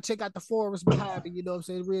 look, y'all check out the forest behind me. You know what I'm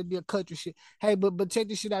saying? Real deal country shit. Hey, but check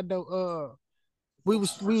this shit out though. We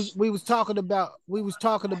was talking about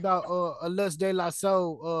Unless De La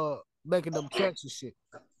Soul making them tracks and shit.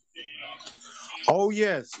 Oh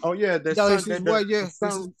yes, that Yo, sun, this is that what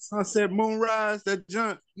the sunset moonrise, that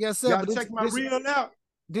junk. yes, sir. Y'all But check my reel out.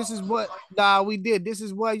 this is what we did. This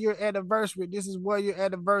is 1 year anniversary. This is 1 year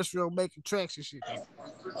anniversary of making tracks and shit.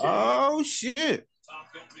 Oh shit.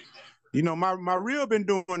 You know, my reel been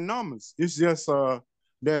doing numbers. It's just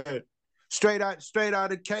that straight out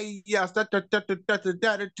of chaos. You know,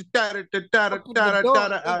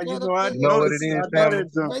 I You know what it noticed. is, I know family?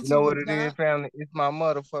 that junk. You know what it is, family? It's my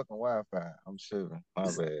motherfucking Wi-Fi. I'm sure. My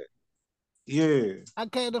bad. Yeah. I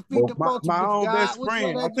can't defeat the My multiple own God. best Which one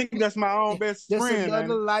friend. I ain't you? think that's my own best That's friend, another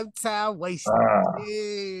man. lifetime wasted. Ah.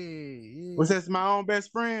 Yeah. What's that? My own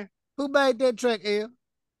best friend? Who made that track, L?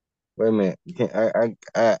 Wait a minute.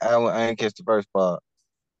 I ain't catch the first part.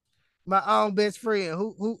 My own best friend.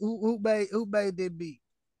 Who made that beat?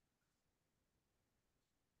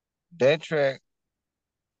 That track.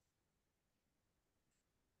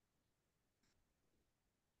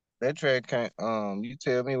 That track came. You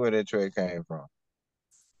tell me where that track came from.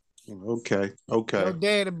 Okay. Your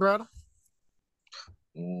daddy, brother.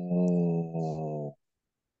 Ooh,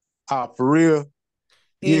 For real?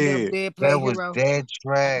 End Yeah. up dead play that was hero. that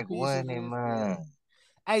track, Pieces wasn't it, of man?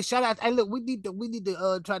 Hey, shout out. Hey, look, we need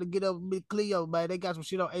to try to get up with Cleo, man. They got some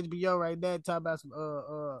shit on HBO right now talking about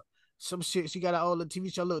some shit. She got an old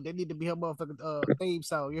TV show. Look, they need to be her motherfucking theme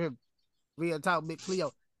song. You hear me? Real talk, Big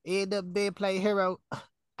Cleo. End up dead play hero.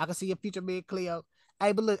 I can see a future Big Cleo.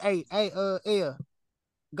 Hey, but look, yeah.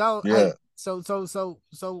 Go, Yeah. hey. So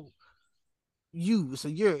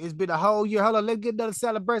it's been a whole year. Hold on, let's get another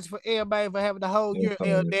celebration for everybody for having the whole year.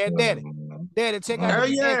 Daddy, check out Hell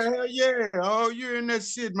the action. hell yeah. Oh, you're in that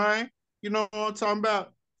shit, man. You know what I'm talking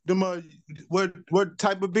about? Them what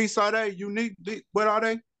type of beats are they? Unique? What are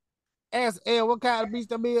they? Ask L what kind of beats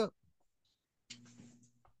them is.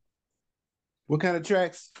 What kind of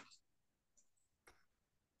tracks?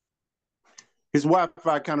 His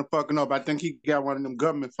Wi-Fi kind of fucking up. I think he got one of them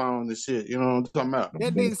government phones and shit. You know what I'm talking about?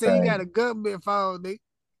 That Big nigga say he got time. a government phone, nigga.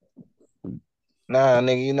 Nah,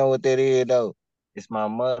 nigga, you know what that is though? It's my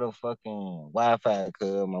motherfucking Wi-Fi, cuz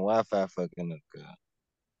my Wi-Fi fucking up, cuz.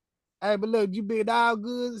 Hey, but look, you been all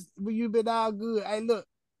good. You been all good. Hey, look.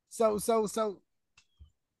 So,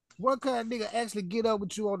 what kind of nigga actually get up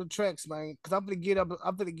with you on the tracks, man? Cause I'm gonna get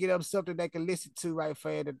up something they can listen to right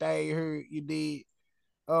for that they ain't heard you did.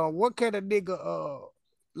 What kind of nigga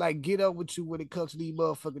like get up with you when it comes to these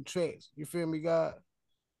motherfucking tracks? You feel me, God?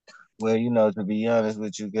 Well, you know, to be honest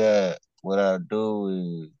with you, guys, what I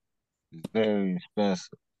do is very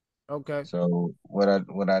expensive. Okay. So what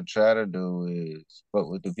I try to do is fuck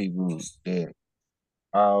with the people that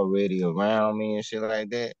are already around me and shit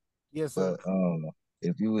like that. Yes, sir. But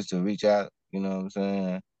if you was to reach out, you know what I'm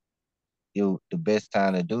saying, the best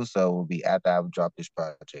time to do so will be after I drop this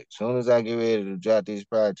project. Soon as I get ready to drop this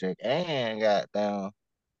project and got down,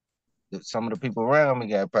 some of the people around me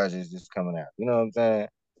got projects just coming out. You know what I'm saying?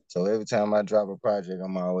 So every time I drop a project,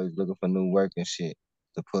 I'm always looking for new work and shit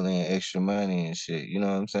to pull in extra money and shit. You know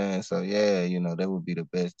what I'm saying? So yeah, you know, that would be the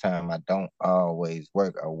best time. I don't always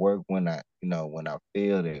work. I work when when I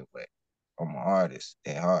feel that way. I'm an artist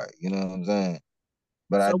at heart. You know what I'm saying?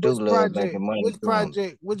 But I So do love making money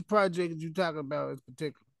doing which project you talking about in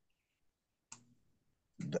particular?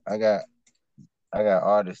 it. I got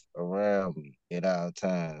artists around me at all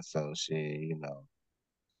times. So shit,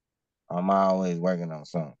 I'm always working on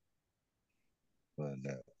something. But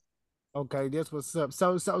Okay, that's what's up.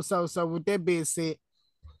 So with that being said,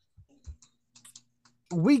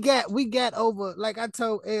 we got over, like I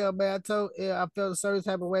told L, man. I told L I felt a certain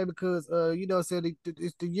type of way because said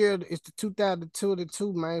it's the year, it's the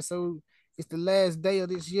 2022, man. So it's the last day of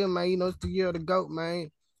this year, man. It's the year of the goat,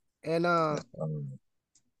 man. And um,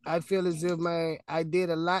 I feel as if, man, I did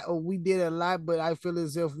a lot, or we did a lot, but I feel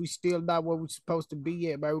as if we still not where we're supposed to be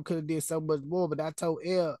yet, man. We could have did so much more. But I told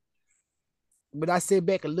L, but I sat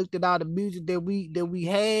back and looked at all the music that we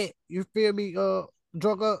had. You feel me?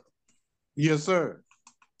 Drunk up. Yes, sir.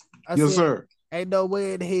 I Yes, said, sir. ain't no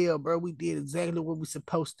way in hell, bro. We did exactly what we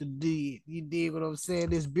supposed to do. You dig what I'm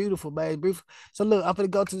saying? It's beautiful, man. It's beautiful. So look, I'm gonna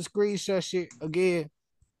go to the screenshot shit again.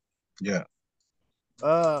 yeah.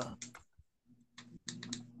 Uh,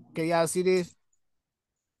 can y'all see this?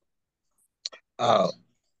 Oh,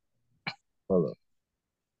 hold on.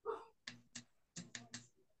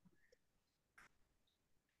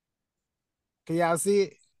 Can y'all see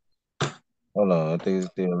it? Hold on. I think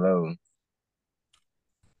it's still low.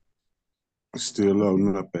 It's still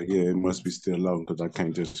loading up. Yeah, it must be still loading because I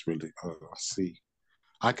can't just really see.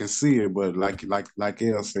 I can see it, but like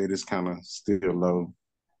El said, it's kind of still low.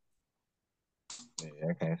 Yeah,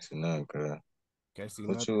 I can't see nothing, girl. Can't see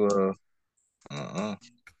What nothing. you uh-uh.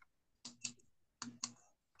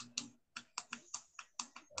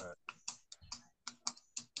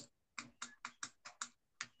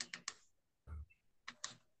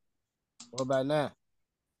 What about now?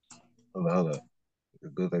 Hold up.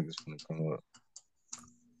 It looks like it's gonna come up.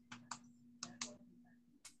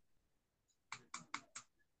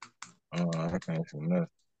 I can't see nothing.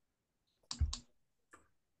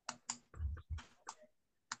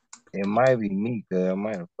 It might be me, cause I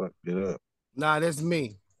might have fucked it up. Nah, that's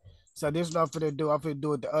me. So this is what I'm finna do. I'm finna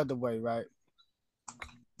do it the other way, right?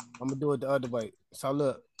 I'm gonna do it the other way. So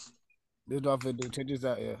look, this is what I'm finna do. Check this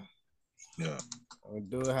out here. Yeah. I'm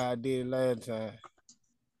gonna do it how I did it last time.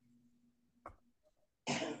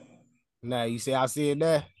 Now you see I see it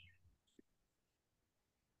there?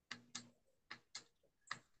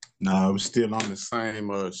 No, it's still on the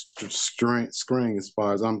same screen as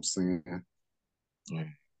far as I'm seeing. Yeah.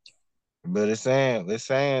 But it's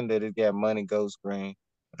saying that it got money ghost screen,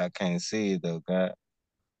 but I can't see it though, God.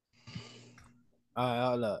 All right,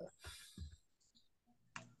 hold up.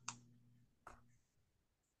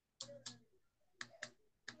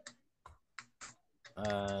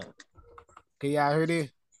 Can y'all hear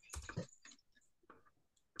this?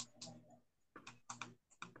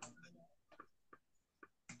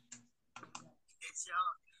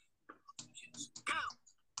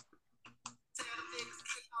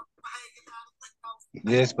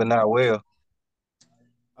 Yes, but not well.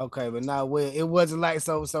 Okay, but now well, it wasn't like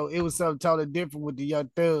so it was something totally different with the Young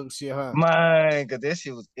Thug shit, huh? Mine, cause that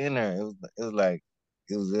shit was in there. It was like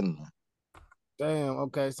it was in there. Damn,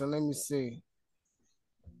 okay, so let me see.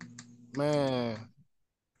 Man.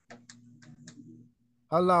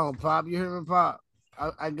 Hold on, Pop. You hear me, Pop?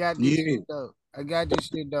 I got this Yeah, shit though. I got this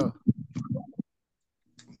shit though.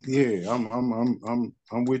 yeah.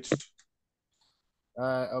 I'm with you. All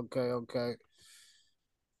right, okay.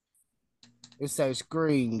 It says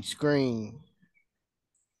screen.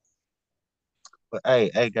 But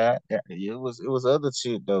hey, God, it was other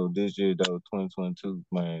shit though this year though, 2022,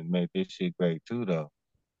 man, made this shit great too though.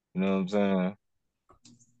 You know what I'm saying?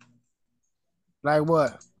 Like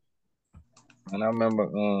what? And I remember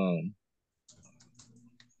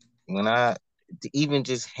when I even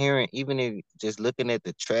just hearing, even if just looking at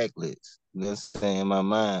the track list, you know what I'm saying, in my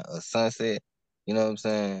mind, a sunset, you know what I'm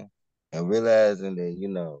saying, and realizing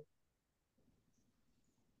that,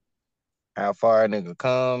 how far a nigga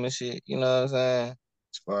come and shit, you know what I'm saying?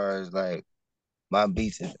 As far as like my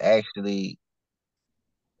beats is actually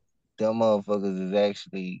them motherfuckers is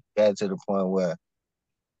actually got to the point where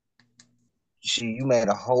you made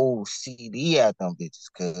a whole CD out them bitches,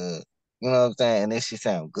 cuz. You know what I'm saying? And this shit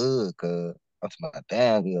sound good, cuz. I'm talking about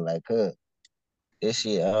damn good, like, cuz. This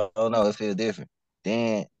shit, I don't know, it feel different.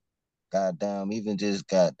 Then, goddamn, even just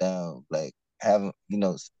goddamn, like, having,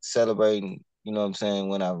 celebrating, you know what I'm saying,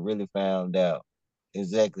 when I really found out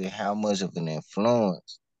exactly how much of an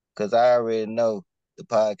influence. Cause I already know the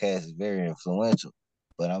podcast is very influential,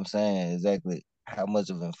 but I'm saying exactly how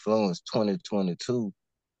much of influence 2022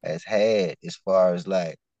 has had as far as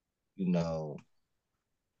like, you know,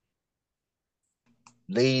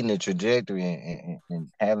 leading the trajectory and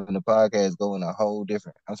having the podcast go in a whole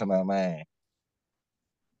different. I'm talking about, man,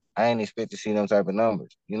 I ain't expect to see them type of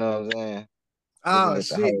numbers. You know what I'm saying? Looking Oh at the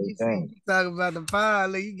shit! whole You thing. talking about the pod?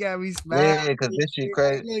 Look, you got me smiling. Yeah, cause And this shit shit. Hey,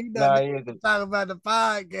 crazy. look, you know, Nah, niggas yeah, cause, talking about the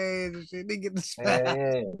podcast and shit. They get the yeah, smile.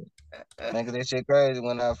 yeah. Man, cause that shit crazy.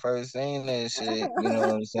 When I first seen that shit, you know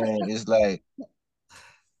what I'm saying? It's like,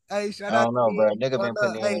 Hey, shout I out don't to know, bro. Ed. Nigga Hold been putting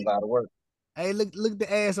up. in a Hey, lot of work. hey, look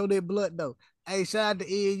the ass on that blood though. Hey, shout out to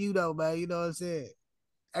you though, man. You know what I'm saying?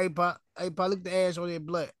 Hey, Pop, look the ass on that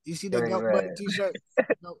blood. You see that Great goat buddy man. t-shirt?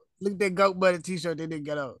 No, look at that goat buddy t-shirt they didn't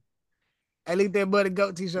get on. Hey, look at that buddy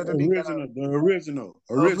goat t-shirt they didn't get on. The original.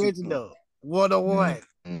 Original. 101.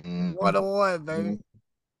 Mm-hmm. 101, baby. Hey,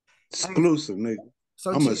 Exclusive, nigga.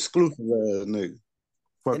 so I'm an check. exclusive ass nigga.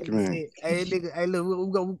 That Fuck you, nigga man. said, hey, nigga, hey,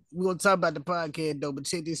 look, we gonna talk about the podcast though, but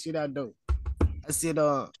check this shit out though. I said,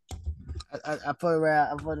 I put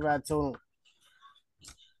around, told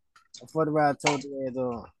the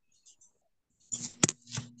ass,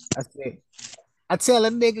 I said, I tell a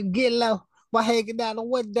nigga get low by hanging down the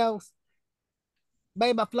windows.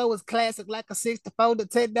 Baby, my flow is classic like a 64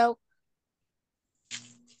 Nintendo.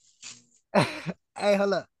 Hey,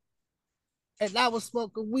 hold up. And I was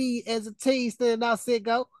smoking weed as a teen, still out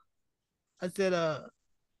sicko. I said,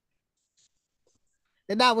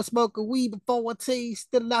 and I was smoking weed before a teen,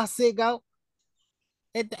 still not sicko.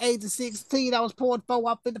 At the age of 16, I was pouring four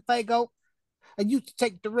off in the Fago. I used to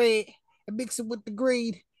take the red and mix it with the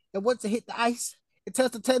green. And once it hit the ice, it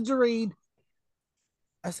turns to tangerine.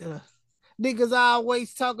 I said, niggas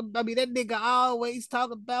always talking, I mean, that nigga always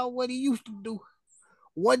talking about what he used to do.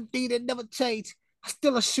 One thing that never changed. I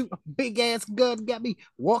still a shoot a big ass gun, got me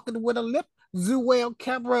walking with a lip. Zoo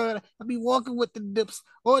camera, I be walking with the dips.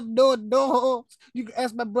 Oh no. You can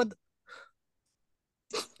ask my brother.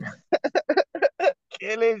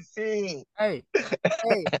 Killing shit. Hey,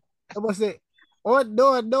 I'm gonna say, oh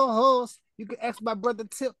no hoes. You can ask my brother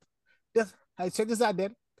Tip. This, hey, check this out,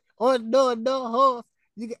 Daddy. Oh no hoes.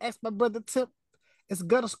 You can ask my brother Tip. It's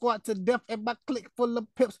gonna squat to death and my click full of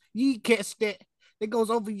pips. You ain't catch that. It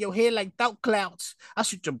goes over your head like thought clouds. I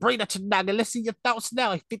shoot your brain at your noggin. Let's see your thoughts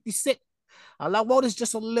now. 56. All I want is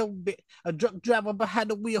just a little bit. A drunk driver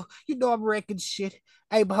behind the wheel. You know I'm wrecking shit.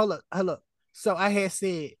 Hey, but hold up. So I had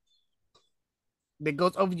said that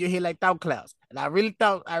goes over your head like thought clouds. And I really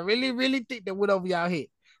think that went over y'all head.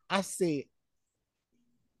 I said,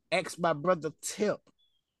 ask my brother Tip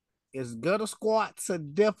is gonna squat to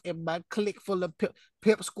death in my click full of pip.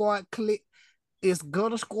 Pip squad click is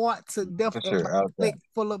gonna squat to death For in my sure, out there. click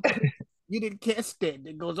full of pip. You didn't catch that.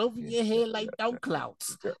 It goes over your head like thought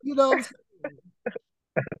clouds. You know what I'm saying?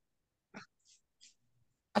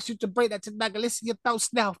 I shoot your brain at your noggin. Listen your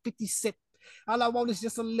thoughts now. 50 Cent. All I want is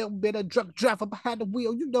just a little bit of drunk driver behind the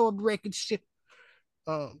wheel. You know I'm wrecking shit.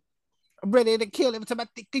 Um, I'm ready to kill every time I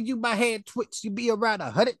think of you. My hand twitch. You be around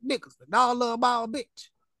 100 niggas and all of them all bitch.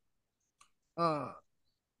 Hold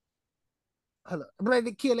up. I'm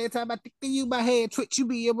ready to kill every time I think of you. My hand twitch. You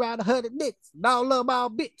be around 100 niggas and all of them all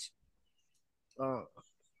bitch.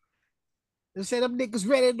 They say them niggas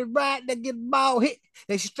ready to ride. They get them all hit.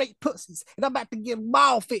 They straight pussies, and I'm about to get them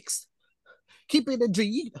all fixed. Keep it a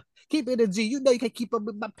G. Keep it a G. You know you can keep up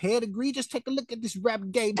with my pedigree. Just take a look at this rap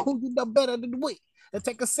game. Who you know better than me? And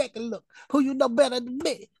take a second look. Who you know better than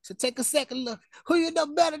me? So take a second look. Who you know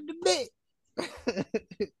better than me?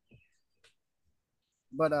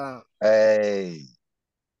 But Hey,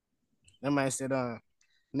 That man said,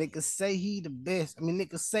 niggas say he the best. I mean,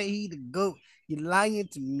 niggas say he the GOAT. You lying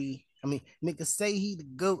to me. I mean, niggas say he the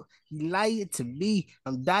GOAT. You lying to me.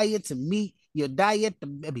 I'm dying to me. You're dying to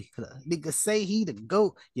baby. Niggas say he the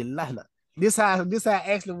GOAT. You lying. This how I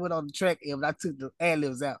actually went on the track and I took the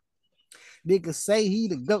ad-libs out. Niggas say he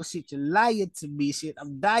the GOAT shit. You lying to me shit.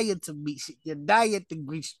 I'm dying to me shit. You're dying to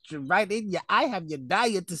reach right in your eye. Have you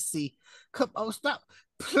dying to see. Come on, stop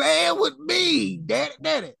playing with me.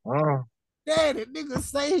 Daddy. Daddy, nigga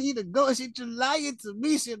say he the GOAT shit. You lying to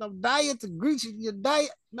me shit. I'm dying to greet you. You're dying.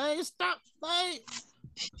 Man, stop, man.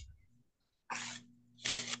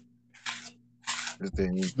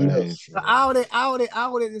 All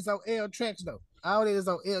that is on L tracks though. All that is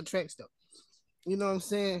on L tracks though. You know what I'm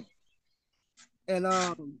saying? And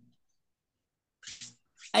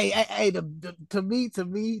hey, to me,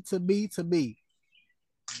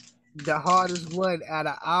 the hardest one out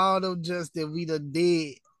of all them judges that we done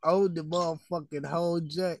did on the motherfucking whole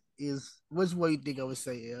judge is which one you think I would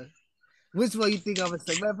say, yeah? Which one you think I would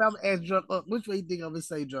say? Man, if I'm ask drunk up, which one you think I would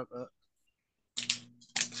say drunk up?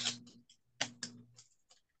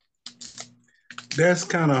 That's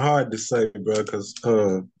kind of hard to say, bro, because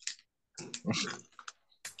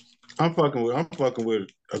I'm fucking with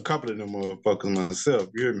a couple of them motherfuckers myself.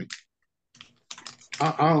 You hear me?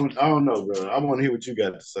 I don't know, bro. I want to hear what you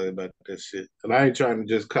got to say about that shit. And I ain't trying to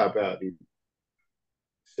just cop out either.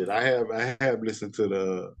 Shit, I have listened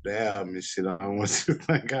to the album and shit. I don't want to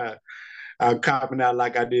think I'm copping out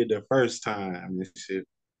like I did the first time and shit.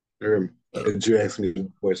 You hear me? Did you ask me a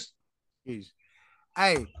question?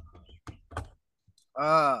 Hey,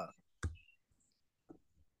 I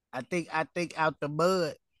think out the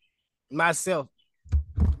mud myself.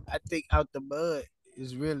 I think out the mud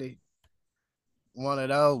is really one of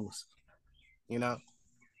those, you know.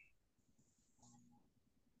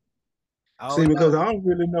 See, because I don't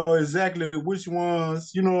really know exactly which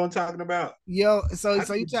ones, you know what I'm talking about. Yo, so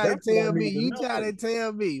you trying to tell me,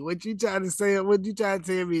 what you trying to say, what you trying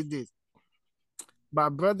to tell me is this. My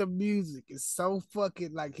brother music is so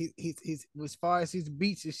fucking like his as far as his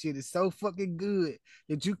beats and shit is so fucking good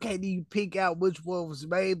that you can't even pick out which one was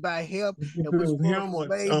made by him and which one was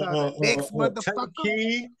made by the next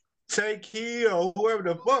motherfucker. Take Key or whoever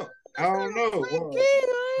the fuck. I don't know.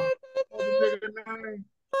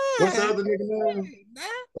 What's the other nigga name?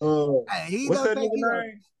 What's that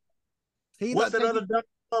nigga name? What's that other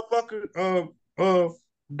motherfucker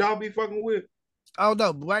Dog be fucking with? Oh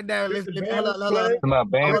no, right now, let's hold on. My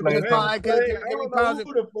band play.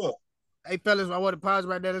 Hey fellas, I want to pause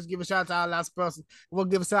right there. Let's give a shout out to all our sponsors. We'll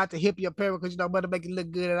give a shout out to Hippie Apparel because you know better make it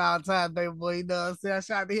look good at all times, baby boy. You know what I'm saying?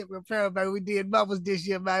 Shout out to Hippie Apparel, baby. We did numbers this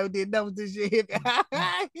year, man. Hippie.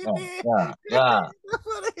 Yeah.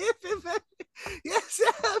 Yes,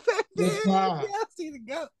 baby. Yeah, see the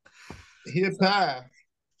go. Hip hop.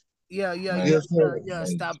 Yeah.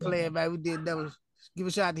 Stop playing, man. We did numbers. Give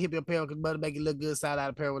a shout out to Hippie Apparel because brother make it look good. Side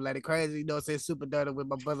out apparel with like crazy, you know what I'm saying? Super dirty with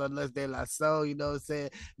my brother Less De La Soul, you know what I'm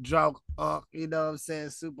saying? Drunk you know what I'm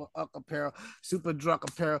saying? Super apparel, super drunk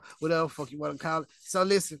apparel, whatever the fuck you want to call it. So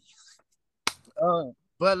listen,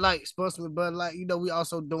 Bud Light, sponsored with Bud Light, you know, we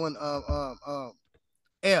also doing the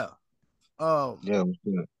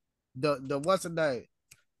what's the name?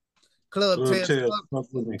 Club Tales.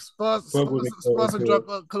 Sponsor drunk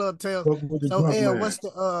up Club Tales. So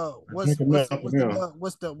what's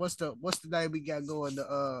the name we got going?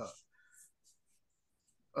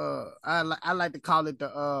 I like to call it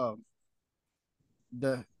the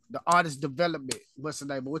artist development. What's the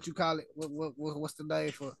name? But what you call it? What's the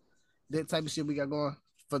name for that type of shit we got going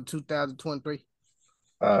for 2023?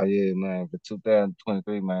 Yeah, man. For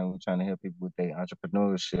 2023, man, we're trying to help people with their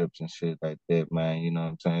entrepreneurships and shit like that, man. You know what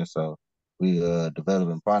I'm saying? So we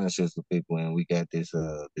developing partnerships with people, and we got this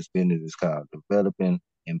business is called Developing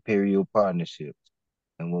Imperial Partnerships.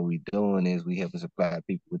 And what we doing is we helping supply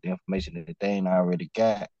people with the information that they ain't already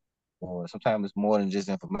got, or sometimes it's more than just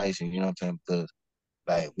information. You know what I'm saying? Because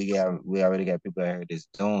like we already got people out here that's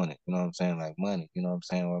doing it, you know what I'm saying, like money, you know what I'm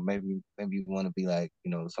saying? Or maybe you want to be like, you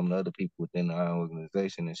know, some of the other people within our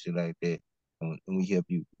organization and shit like that. And we help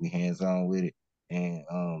you, we hands on with it. And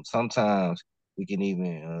sometimes we can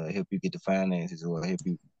even help you get the finances or help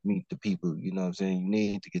you meet the people, you know what I'm saying? You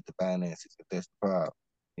need to get the finances if that's the problem.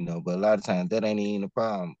 You know, but a lot of times that ain't even the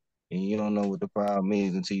problem. And you don't know what the problem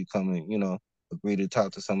is until you come and, you know, agree to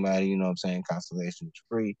talk to somebody, you know what I'm saying? Consultation is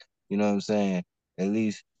free, you know what I'm saying? At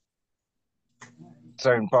least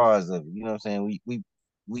certain parts of it. You know what I'm saying?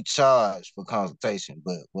 We charge for consultation,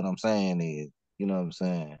 but what I'm saying is, you know what I'm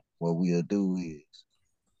saying, what we'll do is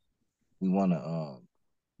we wanna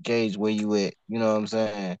gauge where you at, you know what I'm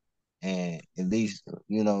saying? And at least,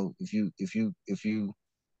 if you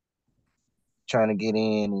trying to get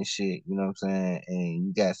in and shit, you know what I'm saying, and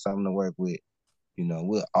you got something to work with,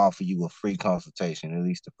 we'll offer you a free consultation at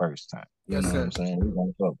least the first time. You Yes, know what sir. I'm saying? We're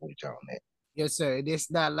gonna fuck with y'all on that. Yes, sir. And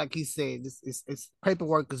it's not like he said, it's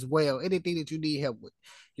paperwork as well. Anything that you need help with.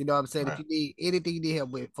 You know what I'm saying? If Right. you need anything you need help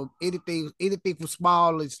with, from anything from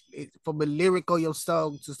small from a lyric on your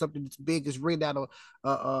song to something that's big is written out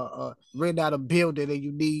a building and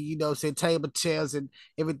you need, you know what I'm saying, table chairs and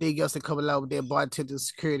everything else that come along with that, bartender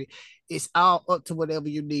security. It's all up to whatever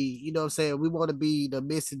you need. You know what I'm saying? We want to be the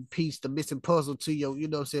missing piece, the missing puzzle to your, you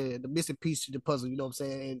know what I'm saying, the missing piece to the puzzle, you know what I'm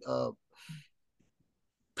saying? And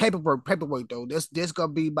paperwork though. That's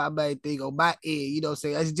gonna be my main thing on my end. You know what I'm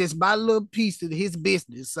saying? It's just my little piece of his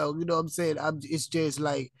business. So you know what I'm saying? It's just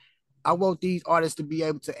like I want these artists to be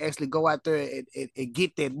able to actually go out there and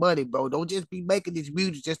get that money, bro. Don't just be making this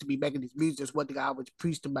music just to be making this music. That's one thing I always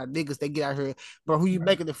preach to my niggas. They get out here, bro. Who you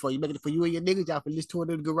making it for? You making it for you and your niggas? Y'all for listen to it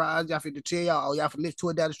in the garage? Y'all for the chair? Y'all for listen to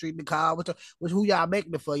it down the street in the car? Who y'all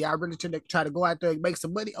making it for? Y'all really try to go out there and make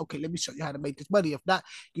some money? Okay, let me show you how to make this money. If not,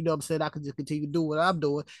 you know what I'm saying? I can just continue doing what I'm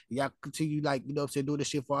doing. Y'all continue like, you know what I'm saying, doing this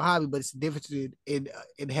shit for a hobby, but it's the difference in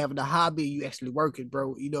having a hobby and you actually working,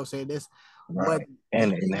 bro. You know what I'm saying? That's what Right.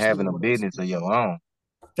 And having a business of your own.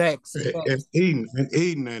 facts. And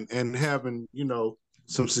eating and having,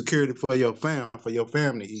 some security for your family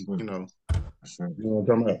to eat, Sure. You know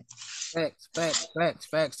what I'm talking about?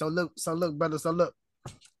 Facts. So look, brother. So look,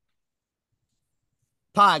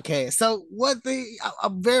 podcast. So one thing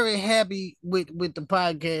I'm very happy with the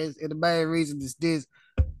podcast, and the main reason is this.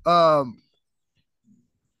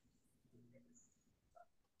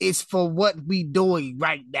 It's for what we doing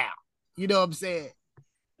right now. You know what I'm saying?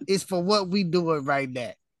 It's for what we doing right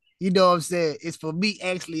now. You know what I'm saying? It's for me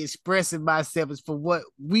actually expressing myself. It's for what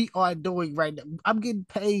we are doing right now. I'm getting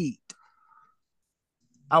paid.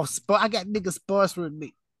 I got niggas sponsoring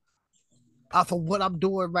me off of what I'm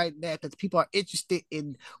doing right now because people are interested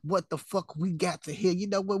in what the fuck we got to hear. You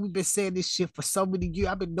know what? We've been saying this shit for so many years.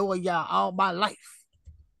 I've been knowing y'all all my life.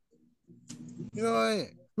 You know what I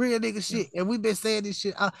mean? Real nigga shit. And we've been saying this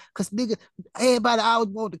shit because nigga, everybody always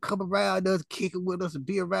wanted to come around us, kicking with us, and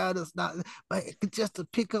be around us. Not, but just to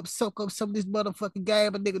soak up some of this motherfucking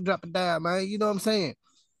game, a nigga drop it down, man. You know what I'm saying?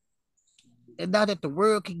 And now that the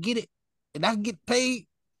world can get it, and I can get paid,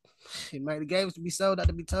 shit, man, the game's to be sold, not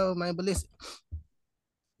to be told, man. But listen,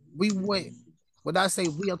 we went. When I say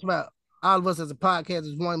we, I'm talking about all of us as a podcast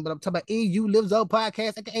is one, but I'm talking about EU Lives On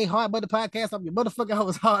podcast, aka Hard Money Podcast. I'm your motherfucking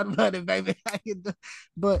host, Hard Money, baby.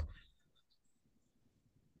 But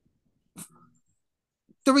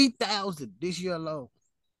 3,000 this year alone.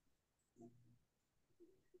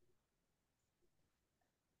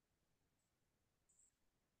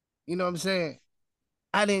 You know what I'm saying?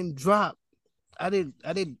 I didn't drop. I didn't.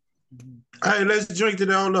 Hey, let's drink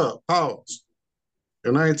it all up. Pause.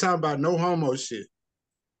 And I ain't talking about no homo shit.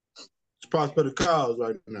 It's part for the cause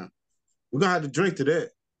right now. We're gonna have to drink to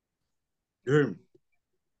that. You hear me?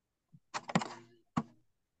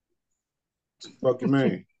 Fuck you,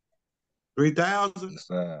 man. 3,000?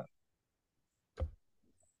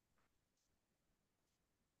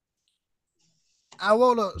 I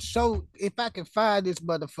want to show if I can find this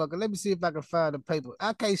motherfucker. Let me see if I can find the paper.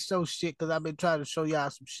 I can't show shit because I've been trying to show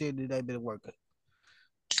y'all some shit that ain't been working.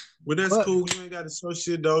 Well, that's cool. You ain't got to show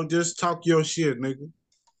shit, though. Just talk your shit, nigga.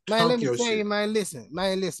 Man, let me tell you, man, listen,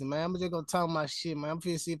 man. I'm just going to talk my shit, man. I'm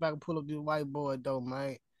finna see if I can pull up this whiteboard, though,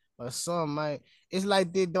 man. Or something, man. It's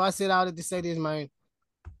like this, though. I said all that to say this, man.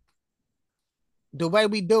 The way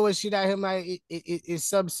we doing shit out here, man,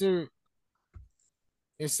 it's absurd.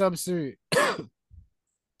 It's absurd.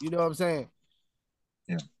 You know what I'm saying?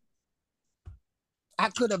 Yeah. I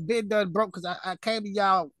could have been done broke because I came to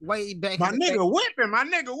y'all way back. My nigga whipping.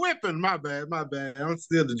 My bad. I'm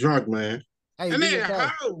still the drunk, man. Hey, and then got a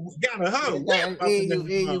hoe.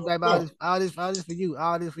 You, baby. All this for you.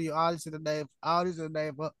 All this in the name.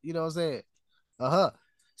 You know what I'm saying?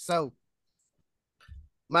 So,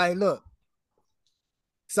 man, look.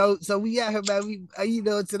 So we out here, man. We,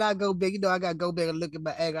 till I go back, I gotta go back and look at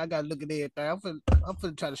my angle. I gotta look at everything. I'm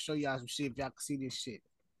finna try to show y'all some shit if y'all can see this shit.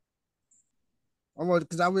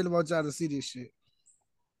 Because I really want y'all to see this shit.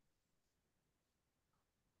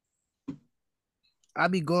 I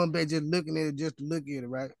be going back just looking at it just to look at it,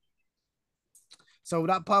 right? So when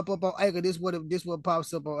I pop up on Anchor, this what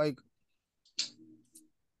pops up on Anchor.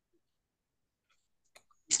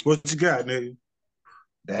 What you got, nigga?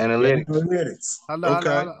 The analytics. Hold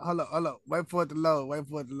on. Wait for it to load.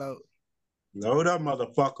 Load up,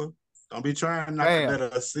 motherfucker. Don't be trying not to let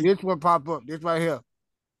us see. This one pop up. This right here.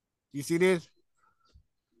 You see this?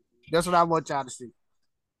 That's what I want y'all to see.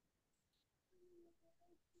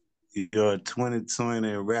 Your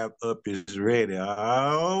 2020 wrap up is ready.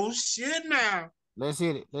 Oh shit now. Let's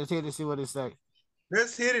hit it. Let's hit it. See what it say.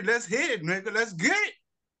 Let's hit it. Let's hit it, nigga. Let's get it.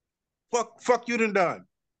 Fuck you done.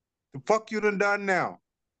 The fuck you done now.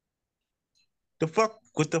 The fuck?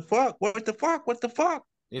 What the fuck? What the fuck? What the fuck?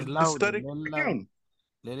 It's The loaded. study Let it load. down.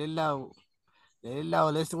 Let it load. Let it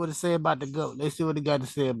load. Let's see what it say about the goat. Let's see what it got to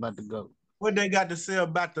say about the goat. What they got to say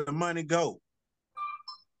about the money go?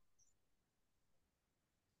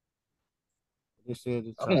 It said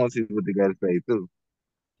the I top. want to see what they got to say too.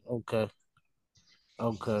 Okay.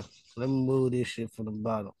 Okay. Let me move this shit from the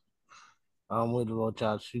bottom. I don't really want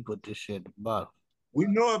y'all to see put this shit at the bottom. We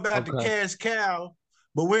know about the Okay. cash cow,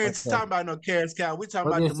 but we ain't Okay. talking about no cash cow. We talking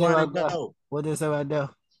What about they the say money right there? go. What they say right there?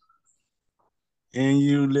 And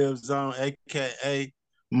you live zone, aka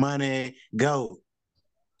money go.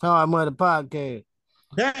 Hard Money Podcast.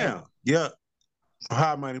 Damn. Yeah.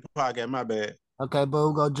 Hard money podcast. My bad. Okay, but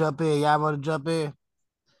we gonna jump in. Y'all wanna jump in?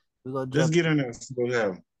 We gonna Let's jump get in. in there. See what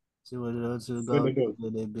happens. See what it is. What they do?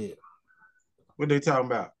 What they bit. What they talking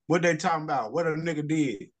about? What they talking about? What a nigga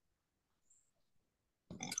did?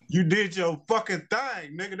 You did your fucking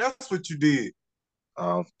thing, nigga. That's what you did.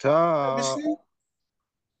 Off Let me top. see.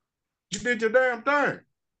 You did your damn thing.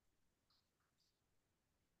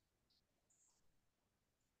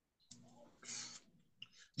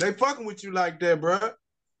 They fucking with you like that, bro.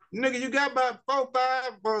 Nigga, you got about 4,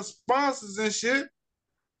 5 sponsors and shit.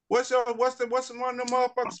 What's the one of them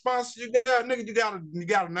motherfucking sponsors you got? Nigga, you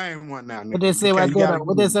gotta name one now, nigga. What they say right there? Though?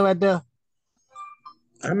 What they say right there?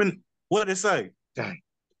 I mean, what they say? Dang.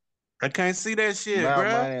 I can't see that shit, Mount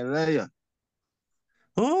bro. Money Layer.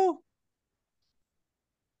 Who?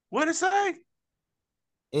 What it say?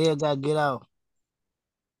 Yeah, gotta get out.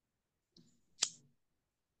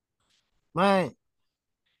 Man,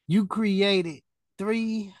 you created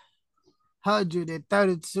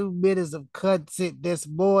 332 minutes of content. That's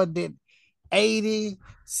more than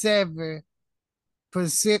 87%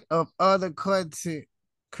 of other content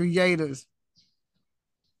creators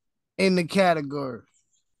in the category.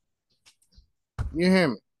 You hear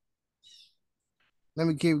me? Let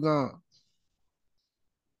me keep going.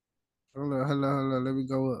 Hold on. Let me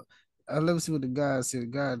go up. Let me see what the guy said. The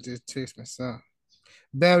guy just text me something.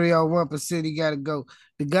 Barry on 1%, he gotta go.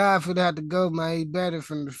 The guy for that to go, man. He better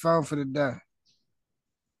from the phone for the die.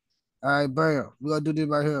 All right, bam. We gonna do this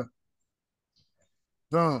right here.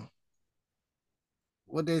 Boom.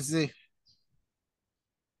 What they say?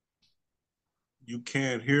 You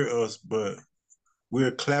can't hear us, but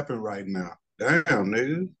we're clapping right now. Damn,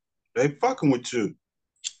 nigga. They fucking with you.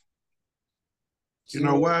 You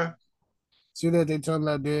know why? See that they talking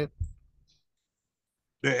about that?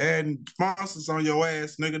 They're adding sponsors on your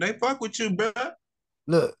ass, nigga. They fuck with you, bro.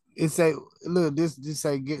 Look, it say, look, this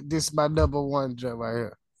say get this my number one job right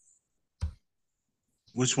here.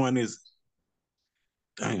 Which one is it?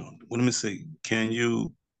 Damn, let me see. Can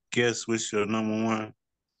you guess which your number one?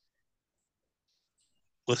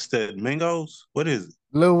 What's that? Mingos? What is it?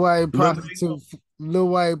 Lil Wayne Lil prostitute, Lil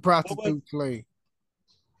Wayne What prostitute flame.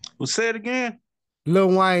 Well, say it again. Lil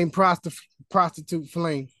Wayne prostitute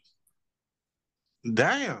flame.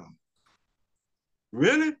 Damn.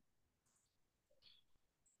 Really?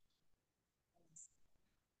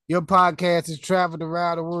 Your podcast has traveled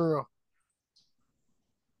around the world.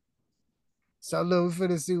 So look, we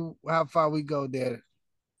finna see how far we go there.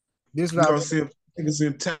 This We what I gonna see if niggas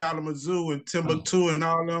in Kalamazoo and Timbuktu and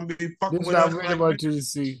all them be fucking this with what I us really like want that. you to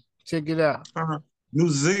see. Check it out. New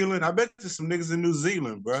Zealand. I bet there's some niggas in New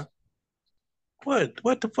Zealand, bro. What?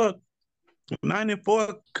 What the fuck?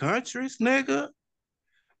 94 countries, nigga?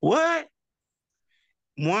 What?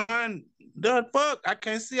 One, the fuck? I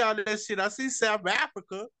can't see all that shit. I see South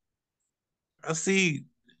Africa. I see,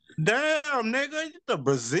 damn, nigga, the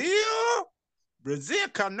Brazil,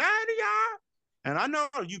 Canada, and I know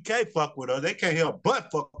UK fuck with us. They can't help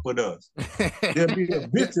but fuck with us. There'll be a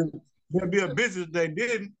bitch. There'll be a business they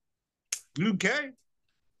didn't. UK.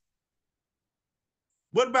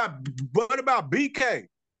 What about BK?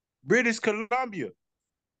 British Columbia.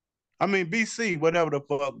 I mean BC, whatever the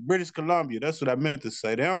fuck. British Columbia. That's what I meant to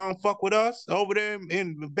say. They don't fuck with us over there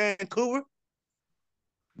in Vancouver.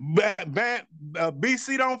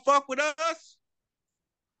 BC don't fuck with us.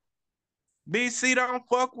 BC don't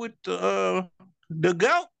fuck with the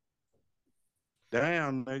goat.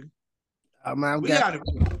 Damn, nigga.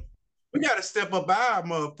 We gotta step up our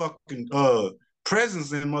motherfucking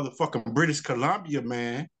presence in motherfucking British Columbia,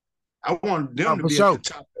 man. I want them to be at the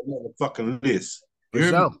top of that motherfucking list. For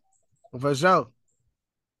sure. For sure.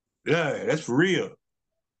 Yeah, that's real.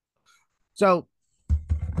 So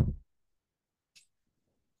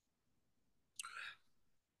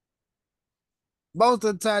most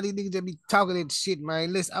of the time these niggas just be talking that shit,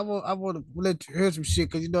 man. Listen, I want to let you hear some shit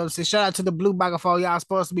because you know what I'm saying. Shout out to the blue microphone. Y'all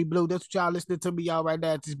supposed to be blue. That's what y'all listening to me, y'all right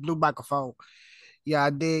now. It's this blue microphone. Yeah,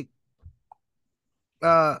 I dig.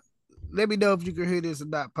 Uh, let me know if you can hear this or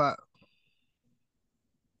not, Pop.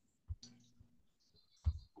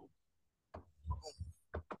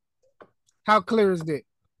 How clear is that?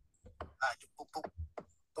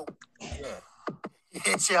 Yeah.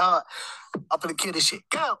 Hit your heart. I'm gonna kill this shit.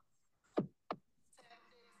 Go.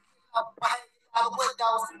 I my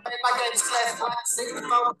game is class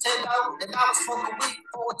 64, 10 and I was smoking weed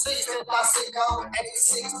 14, still I said go.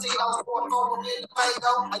 16, I was born over in the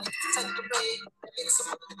Pago. I used to take the bed and mix it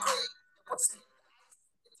with the cream. What's the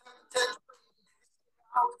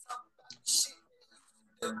shit?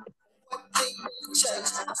 What thing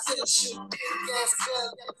changed? I still shoot gas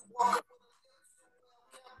gun.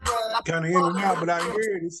 Kind of in and out, but I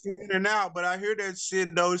hear it. It's in and out, but I hear that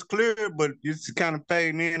shit though. It's clear, but it's kind of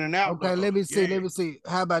fading in and out. Okay, though. let me see. Yeah. Let me see.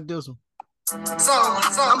 How about this one? So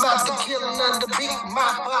I'm about to kill another beat.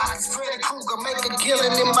 My box, Freddy Krueger, make a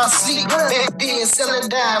killing in my seat. Back then, selling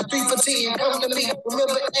dime, 3 for 10. Come to me.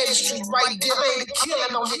 Remember Edge Street, right there, made a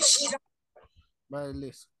killing on this shit. Right,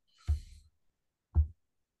 listen.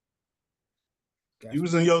 You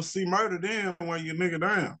was in your C Murder then when you nigga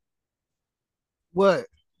down. What?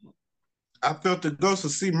 I felt the ghost of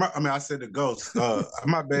C Murder. I mean, I said the ghost.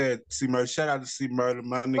 My bad, C Murder. Shout out to C Murder,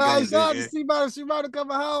 my nigga. Well, shout out to C Murder. C Murder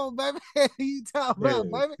coming home, baby. You talking about,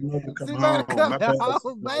 baby? C Murder coming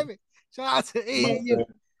home, baby. Shout out to Ian.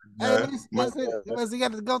 Hey, listen, you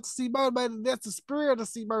got to go to C Murder, man. That's the spirit of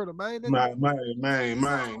C Murder, man. Man.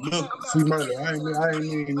 Look, C Murder. I ain't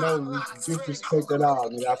mean no disrespect at all,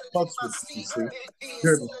 nigga. I fucks with you, see.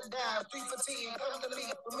 Hear me.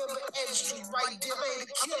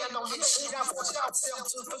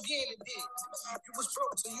 You was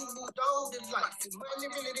broke, so you moved on in life. And money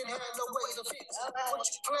really didn't have no way to fix. What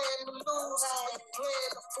you plan to lose, you plan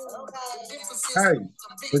to fool. The difference is Hey,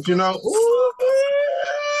 but you know,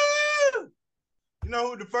 you know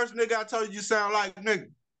who the first nigga I told you sound like, nigga?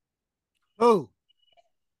 Who?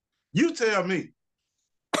 You tell me.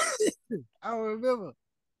 I don't remember.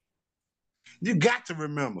 You got to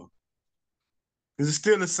remember. Cause it's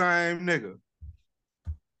still the same nigga.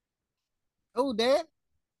 Who, Dad?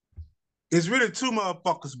 It's really two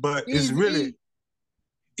motherfuckers, but it's really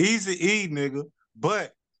Easy E, nigga.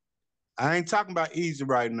 But I ain't talking about Easy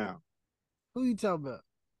right now. Who you talking about?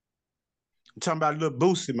 I'm talking about Lil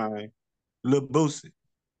Boosie, man. Lil Boosie.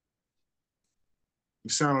 You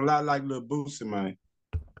sound a lot like Lil Boosie, man.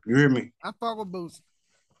 You hear me? I fuck with Boosie.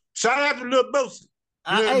 Shout out to Lil Boosie.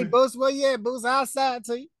 Hey, Boosie, where you at, Boosie? Outside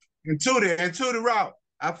to you. And to the route.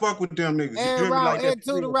 I fuck with them niggas. And you route, like and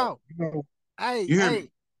to the route. You know,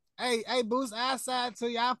 Hey, Boosie, outside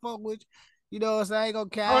to you. I fuck with you. You know what I'm saying? I ain't gonna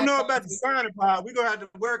care. I don't know about the signing part. We gonna have to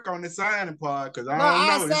work on the signing part because I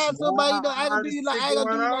don't know. Outside somebody, you know, I ain't gonna do you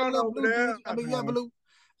like Lil Blue. There. I mean, yeah, Blue.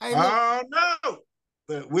 Hey, I don't know.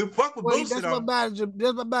 But we fuck with Boosie, that's though.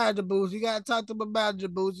 That's my manager, Boosie. You gotta talk to my manager,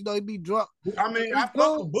 Boosie. You know, he be drunk. I mean, I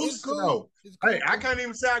fuck with Boosie, though. Hey, I can't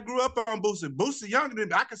even say I grew up on Boosie. Boosie younger than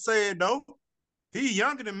me. I can say it, though. He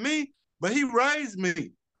younger than me, but he raised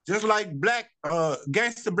me. Just like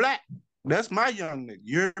Gangsta Black. That's my young nigga.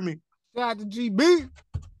 You hear me? Shout out to GB.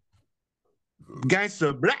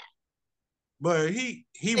 Gangsta Black. But he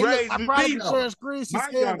raised me. I can share a screen since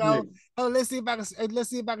air ago. Oh, let's see if I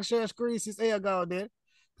can share a screen since air ago, then.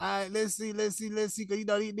 All right, let's see. Cause you know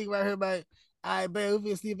these niggas right here, man. All right, man,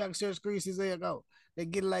 we'll see if I can share a screen since air ago. They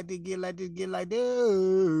get it like this, get it like this.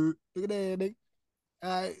 Look at that, nigga. All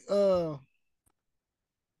right,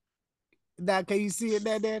 now can you see it,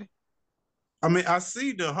 Daddy? I mean, I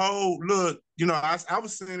see the whole look. You know, I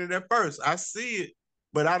was seeing it at first. I see it,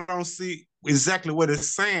 but I don't see exactly what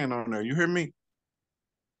it's saying on there. You hear me?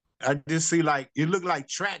 I just see like it looked like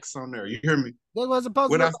tracks on there. You hear me? That was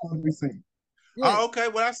supposed to be seeing. Yeah. Oh, okay.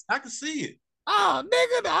 Well, I can see it. Oh,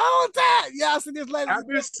 nigga, the whole time. Y'all see this lady? I've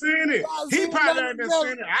been seeing it. He probably ain't been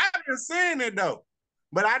seeing it. I've been seeing it though.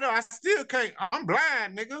 But I know I still can't. I'm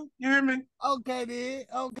blind, nigga. You hear me? Okay,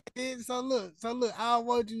 then. So look. I don't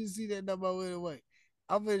want you to see that number anyway.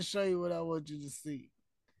 I'm gonna show you what I want you to see.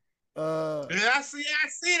 Yeah, I see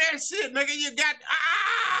that shit, nigga. You got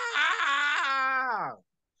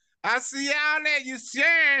I see all that. You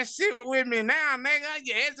sharing shit with me now, nigga.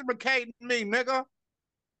 You educating me, nigga.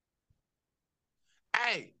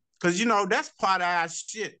 Hey, cause you know that's part of our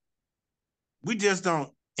shit. We just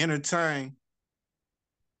don't entertain.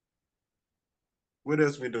 What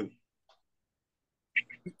else we do?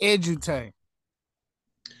 Edutain.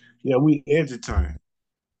 Yeah, we edutain.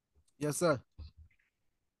 Yes, sir.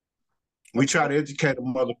 We try to educate a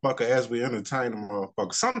motherfucker as we entertain a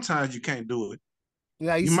motherfucker. Sometimes you can't do it.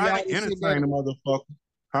 Yeah, You see all might this shit entertain a motherfucker,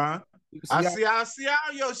 huh? I all... see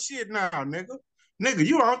all your shit now, nigga. Nigga,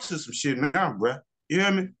 you onto some shit now, bruh. You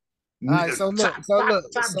hear me? All right, so look,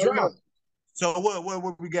 Top drop. So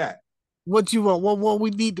what we got? What you want? What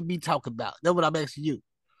we need to be talking about? That's what I'm asking you.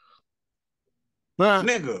 Huh?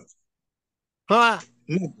 Nigga. Huh?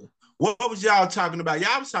 Nigga. What was y'all talking about?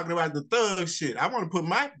 Y'all was talking about the thug shit. I want to put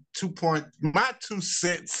my 2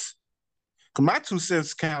 cents. Cause my 2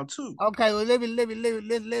 cents count too. Okay, well let me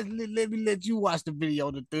let you watch the video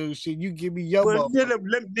of the thug shit. You give me your Well,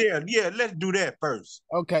 let's do that first.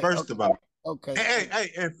 Okay. First of all. Okay.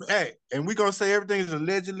 Hey, and we gonna say everything is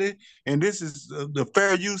allegedly, and this is the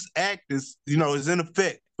Fair Use Act is is in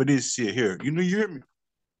effect for this shit here. You hear me?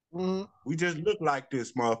 Mm-hmm. We just look like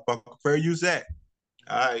this, motherfucker. Fair Use Act.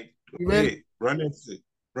 All right, you ready? Run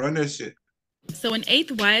that shit. So an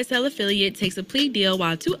eighth YSL affiliate takes a plea deal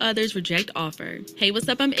while 2 others reject offer. Hey, what's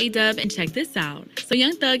up? I'm A-Dub, and check this out. So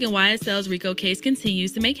Young Thug and YSL's RICO case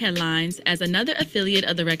continues to make headlines as another affiliate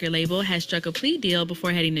of the record label has struck a plea deal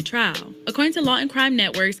before heading to trial. According to Law and Crime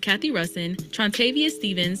Network's Kathy Russin, Trontavious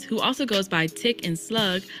Stevens, who also goes by Tick and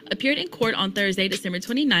Slug, appeared in court on Thursday, December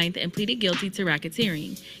 29th, and pleaded guilty to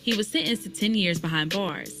racketeering. He was sentenced to 10 years behind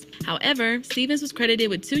bars. However, Stevens was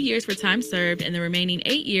credited with 2 years for time served, and the remaining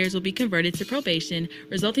 8 years will be converted to probation,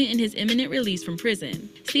 resulting in his imminent release from prison.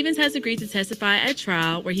 Stevens has agreed to testify at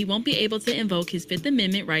trial, where he won't be able to invoke his Fifth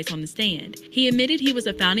Amendment rights on the stand. He admitted he was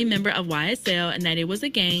a founding member of YSL and that it was a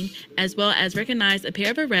gang, as well as recognized a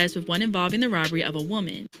pair of arrests, with one involving the robbery of a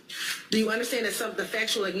woman. Do you understand that some of the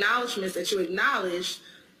factual acknowledgments that you acknowledged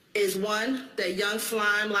is, one, that Young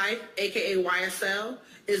Slime Life, aka YSL,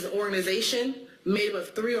 is an organization made up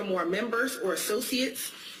of 3 or more members or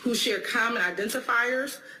associates who share common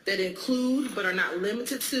identifiers that include but are not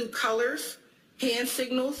limited to colors, hand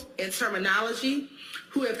signals, and terminology,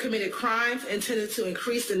 who have committed crimes intended to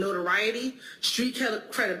increase the notoriety, street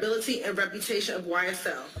credibility, and reputation of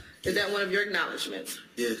YSL. Is that one of your acknowledgments?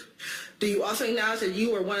 Yes. Do you also acknowledge that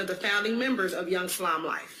you were one of the founding members of Young Slime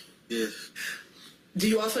Life? Yes. Do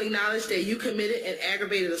you also acknowledge that you committed an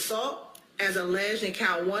aggravated assault as alleged in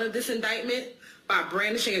count 1 of this indictment by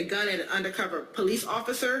brandishing a gun at an undercover police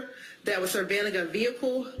officer that was surveilling a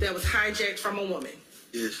vehicle that was hijacked from a woman?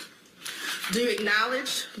 Yes. Do you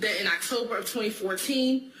acknowledge that in October of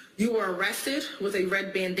 2014, you were arrested with a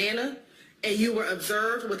red bandana and you were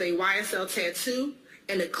observed with a YSL tattoo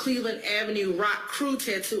and a Cleveland Avenue Rock Crew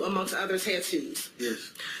tattoo, amongst other tattoos?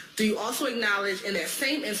 Yes. Do you also acknowledge in that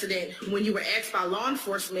same incident, when you were asked by law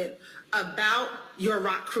enforcement about your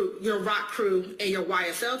Rock Crew and your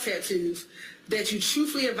YSL tattoos, that you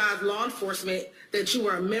truthfully advised law enforcement that you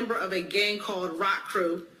were a member of a gang called Rock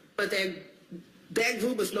Crew, but that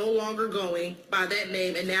group is no longer going by that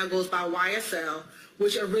name and now goes by YSL,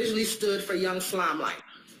 which originally stood for Young Slime Life?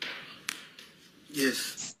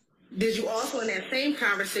 Yes. Did you also, in that same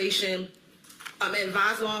conversation,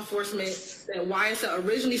 advise law enforcement that YSL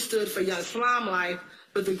originally stood for Young Slime Life,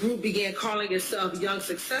 but the group began calling itself Young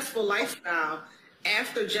Successful Lifestyle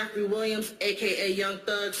after Jeffrey Williams, aka Young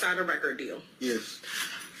Thug, signed a record deal? Yes.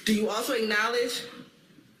 Do you also acknowledge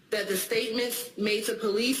that the statements made to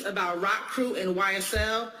police about Rock Crew and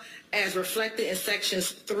YSL, as reflected in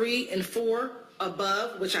sections 3 and 4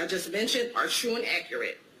 above, which I just mentioned, are true and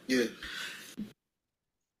accurate? Yeah.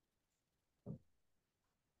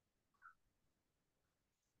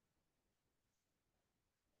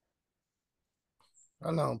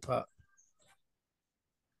 Hold on, Pop.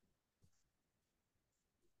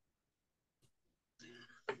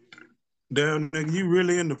 Damn, nigga, you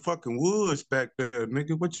really in the fucking woods back there,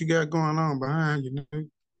 nigga. What you got going on behind you, nigga?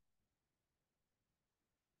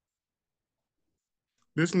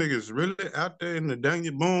 This nigga's really out there in the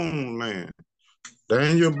Daniel Boone land.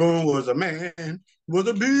 Daniel Boone was a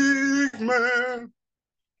big man.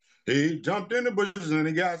 He jumped in the bushes and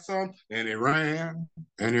he got some, and he ran,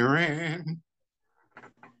 and he ran.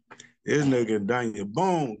 This nigga Daniel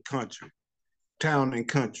Boone country, town and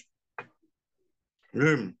country. You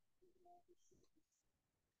hear me?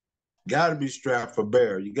 Gotta be strapped for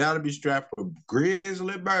bear. You gotta be strapped for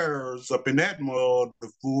grizzly bears up in that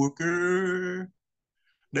motherfucker.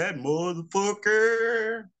 That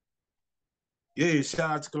motherfucker. Yeah,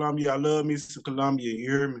 shout out to Columbia. I love me some Columbia. You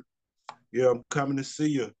hear me? Yeah, I'm coming to see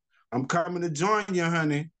you. I'm coming to join you,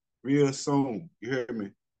 honey, real soon. You hear me?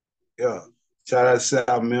 Yeah. Shout out to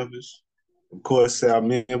South Memphis. Of course, South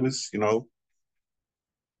Memphis,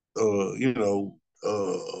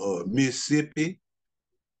 Mississippi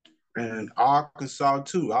and Arkansas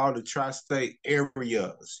too, all the tri-state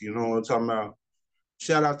areas. You know what I'm talking about?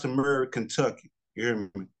 Shout out to Murray, Kentucky. You hear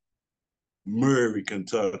me? Murray,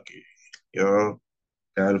 Kentucky. Y'all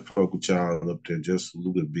gotta fuck with y'all up there just a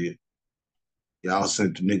little bit. Y'all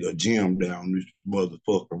sent the nigga a gym down this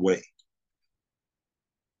motherfucker way.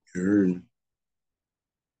 You heard me?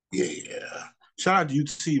 Yeah. Shout out to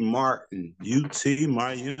UT Martin. UT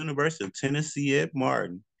Martin, University of Tennessee at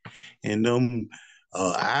Martin. And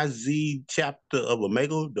IZ chapter of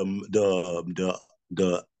Omega,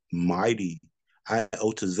 the mighty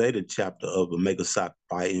Iota Zeta chapter of Omega Psi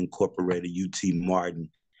Phi Incorporated UT Martin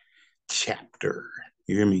chapter.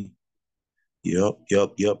 You hear me? Yep.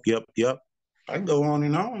 I can go on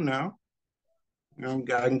and on now. I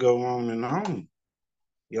can go on and on.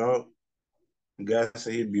 Y'all, guys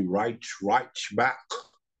say he'd be right back.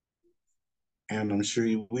 And I'm sure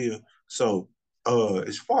he will. So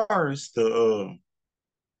as far as the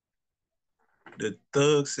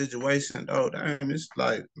thug situation, though, damn, it's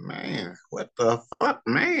like, man, what the fuck,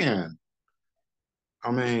 man? I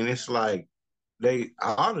mean, it's like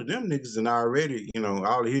all of them niggas and already,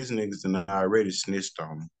 all of his niggas and already snitched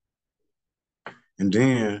on him. And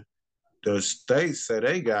then the state said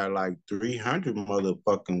they got like 300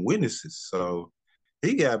 motherfucking witnesses. So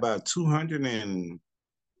he got about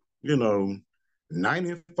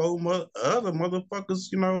 94 other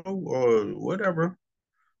motherfuckers, or whatever,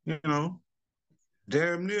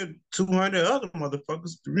 damn near 200 other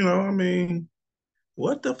motherfuckers, I mean,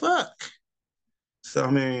 what the fuck? So,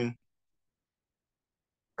 I mean,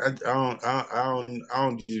 I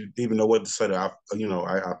don't even know what to say. I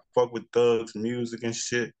fuck with Thug's music and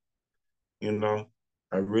shit, I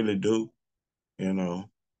really do, and I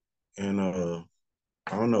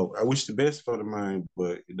don't know. I wish the best for the man,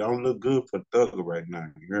 but it don't look good for Thug right now.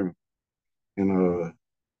 You hear me?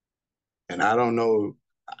 And I don't know.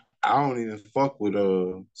 I don't even fuck with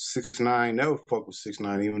 6ix9ine. Never fuck with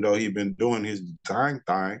 6ix9ine, even though he been doing his thing.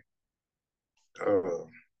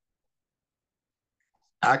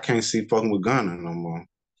 I can't see fucking with Gunna no more,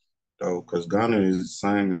 though, because Gunna is the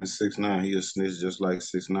same as 6ix9ine. He a snitch just like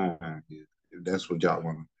 6ix9ine. If that's what y'all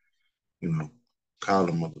want to, call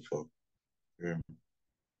a motherfucker. Yeah.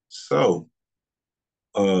 So,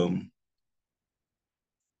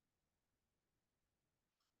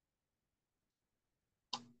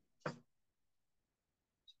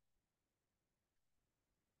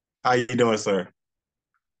 how you doing, sir?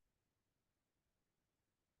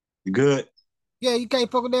 You good? Yeah, you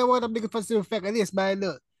can't fuck with that one. I'm niggas for the fact of this, man.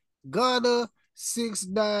 Look, Gunna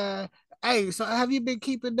 6ix9ine. Hey, so have you been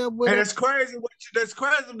keeping up with? And it's crazy. That's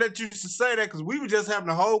crazy that you should say that because we were just having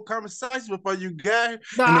a whole conversation before you got here.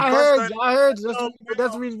 No, I heard you.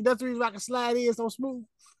 That's the reason I can slide in so smooth.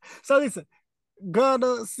 So listen, Gunna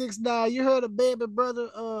 6ix9ine. You heard of baby brother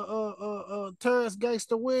Terrence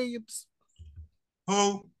Gangsta Williams?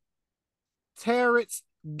 Who? Terrence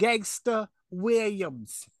Gangsta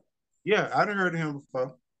Williams. Yeah, I done heard of him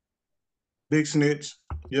before. Big snitch.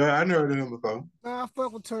 Yeah, I done heard of him before. Nah, I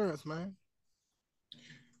fuck with Terrence, man.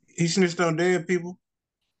 He snitched on dead people.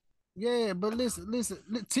 Yeah, but listen,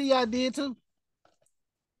 T.I. did too.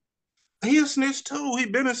 He a snitch too. He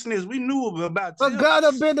been a snitch. We knew about But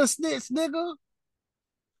Gunna been a snitch, nigga.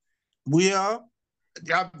 We are.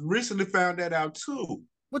 I recently found that out too.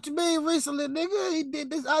 What you mean recently, nigga? He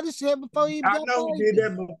did all this shit before he got I know he did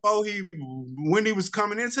that before when he was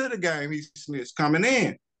coming into the game, he snitched coming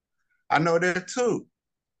in. I know that too.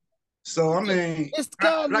 So I mean, it's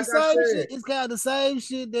kind of the same shit. It's kind of the same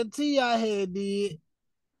shit that T.I. had did.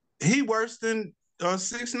 He worse than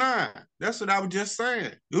 6ix9ine. That's what I was just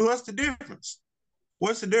saying. What's the difference?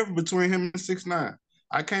 What's the difference between him and 6ix9ine?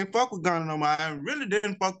 I can't fuck with Gunna no more. I really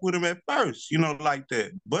didn't fuck with him at first, like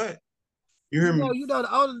that. But you hear me? You know,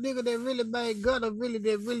 the only nigga that really made Gunna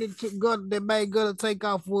that made Gunna take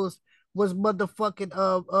off was motherfucking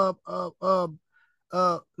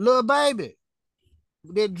Lil Baby.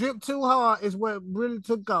 That Drip Too Hard is what really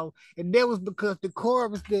took off. And that was because the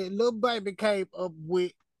chorus that Lil Baby came up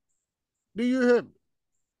with. Do you hear me?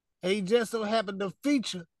 And he just so happened to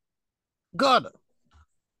feature Gunna.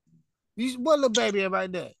 What Lil Baby at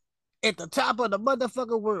right there? At the top of the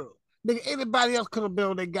motherfucking world. Nigga, anybody else could have been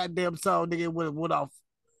on that goddamn song, nigga, it would have went off.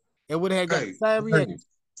 And would have got the same reaction.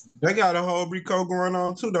 They got a whole Rico going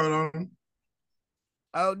on too, though.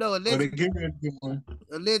 Oh no, allegedly.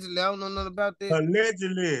 Allegedly, I don't know nothing about that.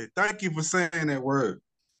 Allegedly. Thank you for saying that word.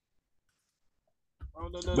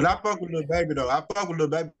 But I fuck with Lil Baby though. I fuck with Lil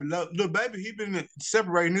Baby. Lil Baby, he been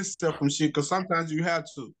separating himself from shit because sometimes you have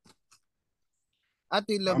to. I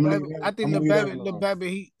think Lil Baby,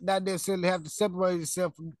 he not necessarily have to separate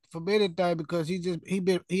himself from anything because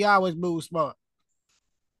he always moves smart.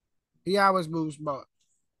 He always moves smart.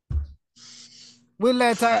 When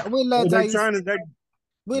last time They trying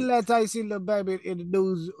to you see Lil Baby in the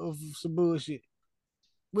news of some bullshit?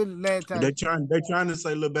 When the last time? they trying to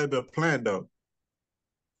say Lil Baby a plant though.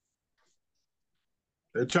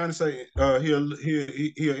 They're trying to say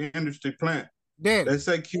he an industry plant. Daddy. They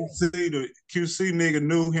say the QC nigga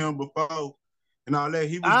knew him before and all that.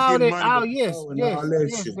 He was All getting that, money yes, before and all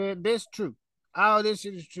that shit. man, that's true. All this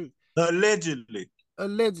shit is true. Allegedly.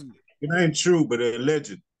 It ain't true, but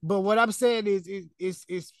allegedly. But what I'm saying is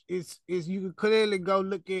you can clearly go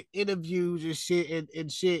look at interviews and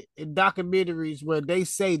shit and documentaries where they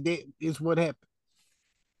say that is what happened.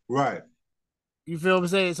 Right. You feel what I'm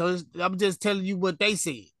saying? So I'm just telling you what they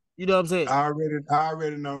said. You know what I'm saying? I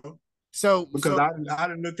already know. So because I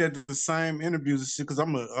done looked at the same interviews and shit because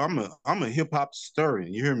I'm a hip hop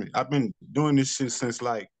historian. You hear me? I've been doing this shit since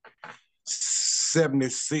like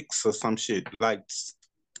 76 or some shit. Like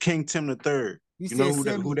King Tim the Third. You know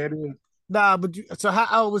who that is? Nah, but so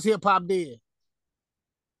how old was hip hop then?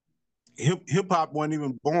 Hip hop wasn't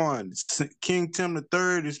even born. King Tim the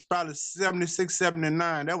Third is probably 76,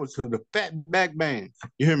 79. That was the Fatback Band.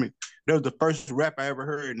 You hear me? That was the first rap I ever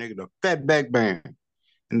heard, nigga. The Fatback Band.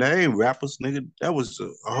 And they ain't rappers, nigga. That was a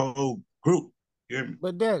whole group. You hear me?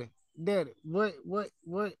 But daddy, what?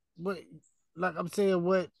 Like I'm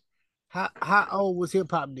saying, how old was hip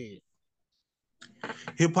hop then?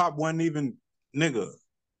 Hip hop wasn't even, nigga.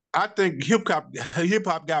 I think hip hop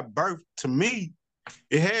got birthed to me.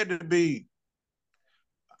 It had to be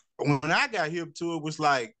when I got hip to it was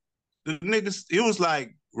like the niggas. It was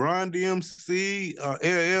like Run DMC,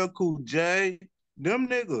 LL Cool J, them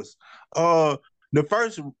niggas. The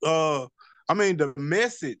first, the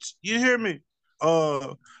Message. You hear me?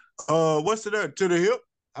 What's it? To the hip.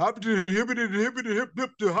 Hop to the hip, to the hip, to the hip,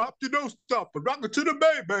 to hop to don't stop, but rock it to the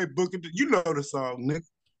baby, book it. You know the song, nigga.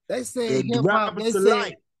 They said hip hop.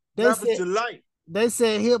 They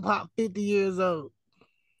said hip hop 50 years old.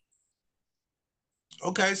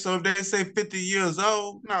 Okay, so if they say 50 years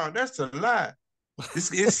old, no, that's a lie. It's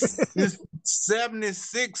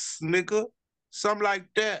 76, nigga. Something like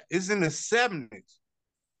that. It's in the 70s.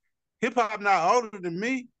 Hip hop not older than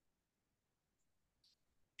me.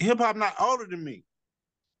 Hip hop not older than me.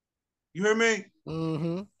 You hear me?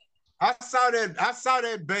 Mm-hmm. I saw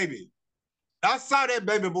that baby. I saw that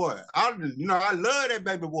baby boy. I love that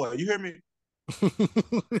baby boy. You hear me?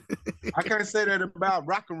 I can't say that about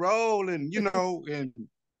rock and roll and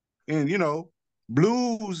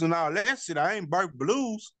blues and all that shit. I ain't birthed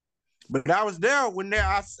blues, but I was there when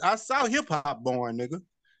I saw hip hop born, nigga.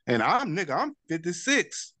 And I'm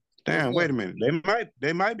 56. Damn, wait a minute.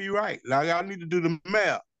 They might be right. Like I need to do the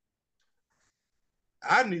math.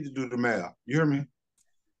 You hear me?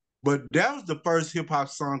 But that was the first hip hop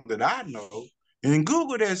song that I know. And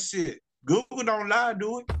Google that shit. Google don't lie,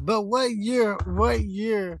 do it. But what year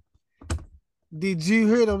did you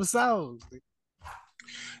hear them songs?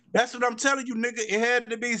 That's what I'm telling you, nigga. It had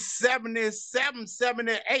to be 77,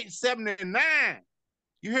 78, 79.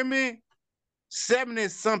 You hear me? 70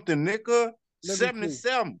 something, nigga.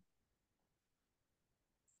 77.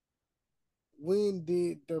 When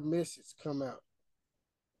did The Message come out?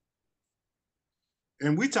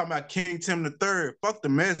 And we talking about King Tim the Third. Fuck The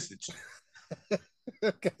Message.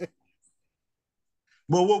 Okay.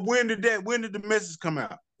 But when did The Message come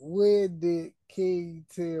out? When did King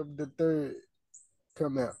Tim the Third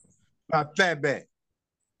come out? By Fatback.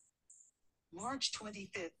 March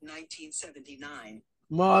 25th, 1979.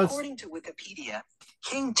 March. According to Wikipedia,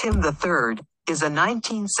 King Tim the Third is a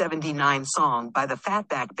 1979 song by the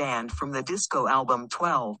Fatback Band from the disco album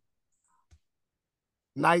 12.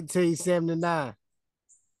 1979.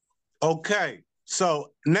 Okay,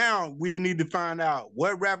 so now we need to find out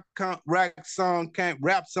what rap song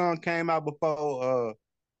came out before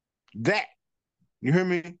that. You hear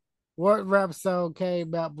me? What rap song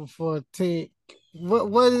came out before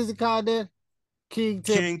what is it called then? King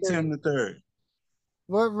Tim the Third.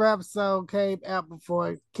 What rap song came out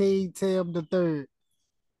before King Tim the Third?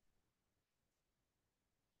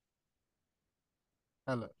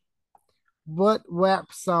 Hello. What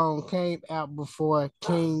rap song came out before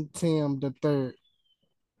King Tim the Third?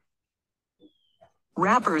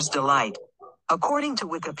 Rapper's Delight. According to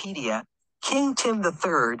Wikipedia, King Tim the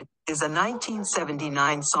Third is a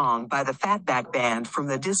 1979 song by the Fatback Band from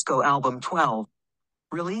the disco album 12.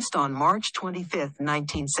 Released on March 25th,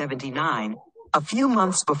 1979, a few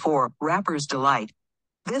months before Rapper's Delight.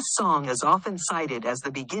 This song is often cited as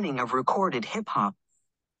the beginning of recorded hip-hop.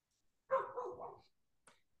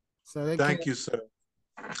 So Thank you, sir.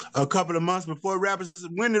 A couple of months before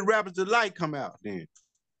when did Rapper's Delight come out then?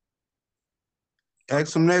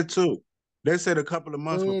 Ask them that too. They said a couple of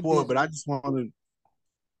months before, but I just want to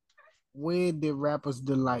when did Rapper's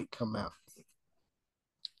Delight come out?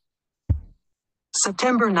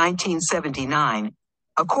 September 1979.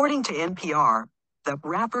 According to NPR, The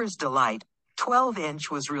Rapper's Delight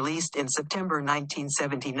 12-inch was released in September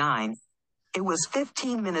 1979. It was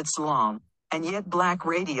 15 minutes long, and yet black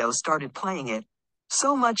radio started playing it,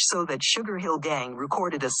 so much so that Sugar Hill Gang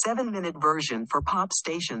recorded a 7-minute version for pop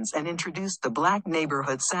stations and introduced the black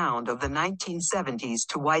neighborhood sound of the 1970s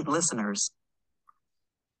to white listeners.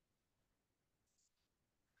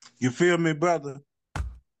 You feel me, brother?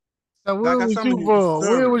 So where was you born?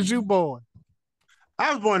 Where was you born?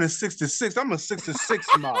 I was born in 66. I'm a 66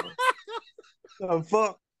 model. The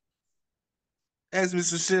fuck? Ask me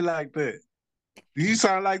some shit like that. You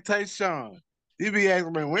sound like Tayshaun. You be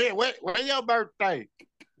asking me, when your birthday?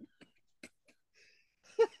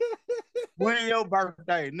 When your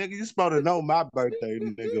birthday? Nigga, you supposed to know my birthday,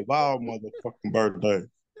 nigga. Of all motherfucking birthday.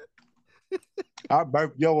 I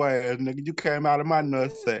birthed your ass, nigga. You came out of my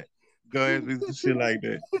nutsack. Go ask me some shit like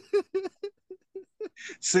that.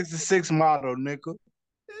 66 model, nigga.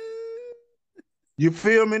 You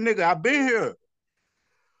feel me, nigga? I been here.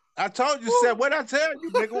 I told you, Seth. What I tell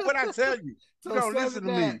you, nigga? What I tell you? You don't listen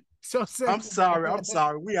to me. I'm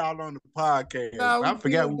sorry. We all on the podcast. No, I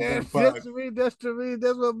forgot we was on the podcast.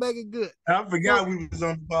 That's what make it good. I forgot we was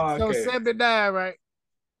on the podcast. So 79, right?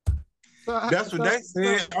 That's what they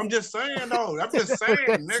said. I'm just saying, though. I'm just saying,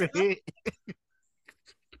 nigga.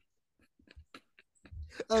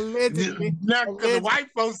 Allegedly. Now, because the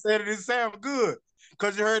white folks said it sounds good.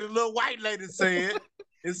 Because you heard the little white lady say it.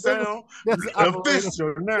 It sounds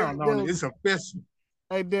official now. No, it's official.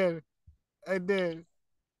 I did.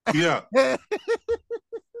 Yeah.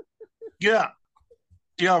 Yeah.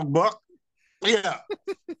 Yeah, Buck. Yeah.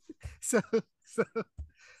 So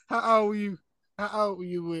how old were you? How old were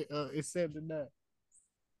you with in 79?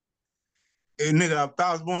 Hey, nigga, if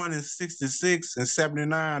I was born in 66 and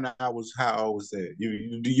 79, how old was that?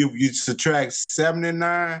 You subtract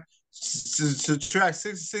 79, subtract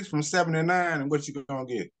 66 from 79, and what you gonna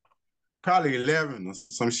get? Probably 11 or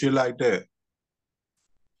some shit like that.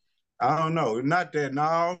 I don't know. Not that.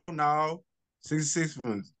 No. 66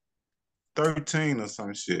 from 13 or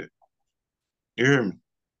some shit. You hear me?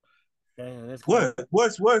 Damn, that's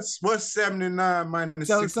what's 79 minus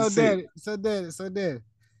 66? So daddy.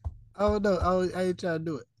 Oh no, I ain't trying to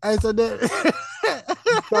do it. Hey, so daddy. 13,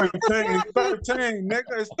 nigga.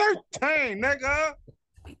 It's 13, nigga.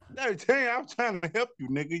 13. I'm trying to help you,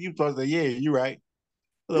 nigga. You supposed to say, yeah, you right.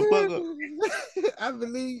 I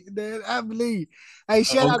believe, Dad. I believe. Hey,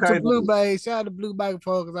 shout out to Blue, man. Shout out to Blue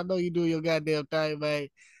Microphone, because I know you do your goddamn thing, man.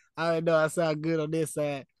 I already know I sound good on this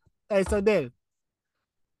side. Hey, so Daddy.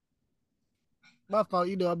 My fault,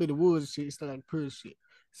 you know I'm in the woods and shit. It's like pretty shit.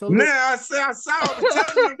 So I saw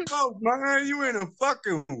telling you folks, man, you in a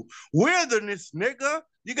fucking wilderness, nigga.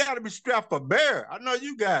 You gotta be strapped for bear. I know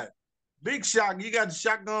you got big shot. You got the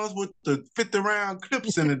shotguns with the 50-round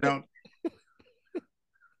clips in it, don't you?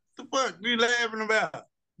 The fuck you laughing about?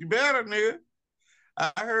 You better, nigga.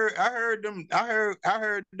 I heard them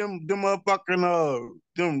motherfucking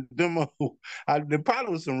there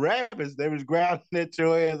probably was some rabbits they was growling at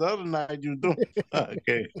your ass the other night you was doing.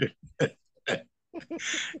 Okay.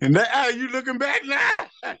 And that how you looking back now?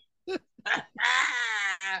 That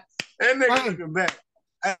nigga looking back.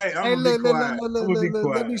 Hey, I'm gonna be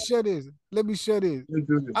quiet. Let me share this. Let's do this. Let's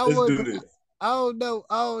do this. I don't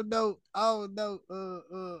know.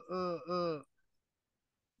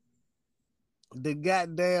 The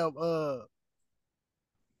goddamn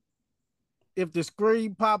if the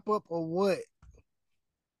screen pop up or what.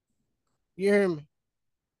 You hear me?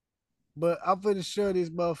 But I'm finna show this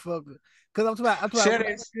motherfucker. Cause I'm talking share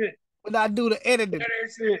that shit. When I do the editing. Share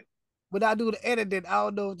that shit. When I do the editing, I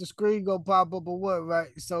don't know if the screen gonna pop up or what, right?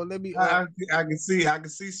 So let me I can see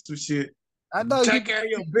some shit. I know take care of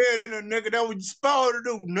your business, nigga. That's what you supposed to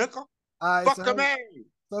do, nigga. All right, fuck the man.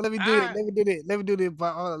 So let me do it. Let me do this.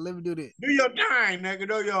 Hold on, let me do this. Do your thing, nigga.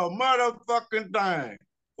 Do your motherfucking thing.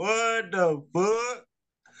 What the fuck?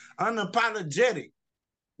 Unapologetic.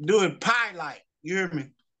 Do it pie-like. You hear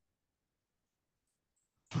me?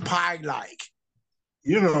 Pie-like.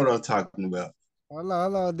 You know what I'm talking about. Hold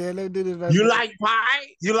on, Dad. Let me do this right You like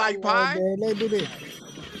pie? You like pie? Dad, let's do this.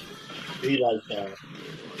 He like pie.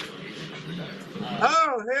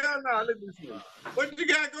 Oh, hell no. Look at this. What you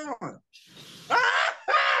got going?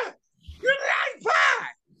 You like pie?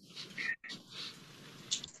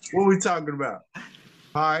 What we talking about?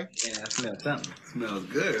 Hi. Yeah, I smell something. Smells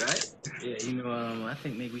good, right? Yeah, I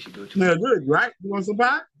think maybe we should go to. Smell good, right? You want some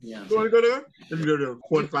pie? Yeah. You want to go there? Let me go to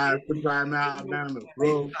 45 miles down the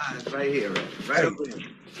road. Pies right here, right over here.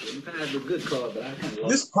 The pies look good, Carl, but I kind of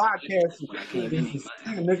This podcast is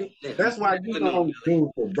nigga. That's why you don't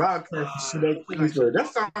do for broadcast shit at Kingsbury.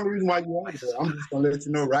 That's the only reason why you out there. I'm just gonna let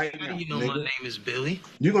you know right now. How do you know my name is Billy?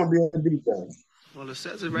 You're gonna be a DJ. Well, it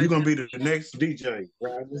says it right. You're gonna be the next DJ,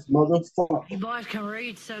 right? This motherfucker. You boys can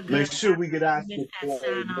read so good. Make sure we get our Miss that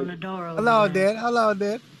sign on the door over Hello, there. Dad. Hello,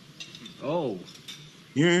 Dad. Oh,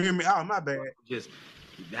 You didn't hear me? Oh, my bad. just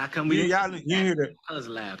how come we Y'all didn't hear that? was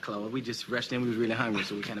loud, Chloe. We just rushed in. We was really hungry,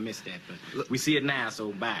 so we kind of missed that. But we see it now,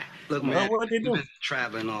 so bye. Look, Oh, man, what they we've do? been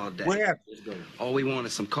traveling all day. What happened? Let's go. All we want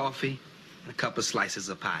is some coffee and a couple of slices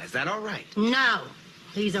of pie. Is that all right? No,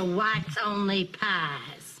 these are whites-only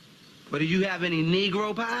pies. But do you have any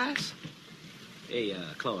Negro pies? Hey,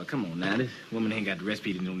 Chloe, come on now. This woman ain't got the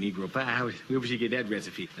recipe to no Negro pie. Where would she get that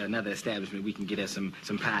recipe? Another establishment, we can get us some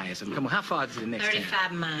pies. Come on, how far is the next town?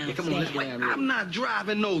 35 miles. Yeah, come on, let's go down I'm not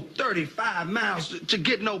driving no 35 miles to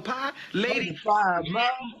get no pie, lady. 5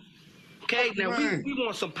 miles? Okay, now Man. we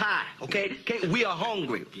want some pie. Okay, we are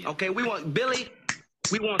hungry. Okay, we want Billy.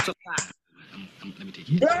 We want some pie. Let me take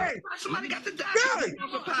you. Hey! Somebody got to die. Billy! We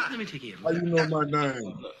want some pie. Let me take you. How you know my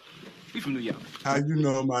name? We from New York. How you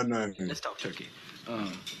know my name? Let's talk turkey.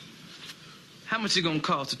 How much it gonna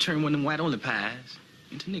cost to turn one of them white-only pies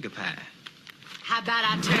into nigger pie? How about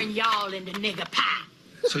I turn y'all into nigger pie?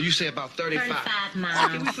 So you say about 35. 35 Can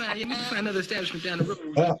miles. we find another establishment down the road?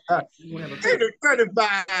 You wanna have a 35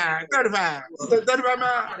 miles.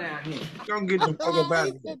 down here. Don't get the fuck up out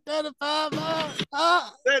of here. 35 miles.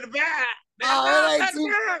 35. Oh, it ain't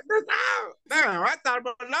too- That's all. Damn, I thought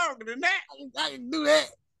about longer than that. I can do that.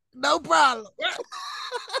 No problem.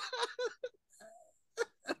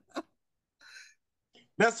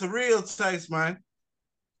 That's a real taste, man.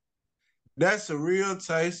 That's a real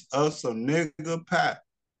taste of some nigga pie.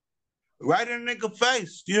 Right in the nigga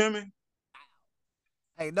face, you hear me?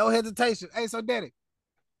 Hey, no hesitation. Hey, so Daddy,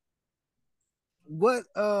 what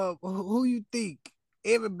who you think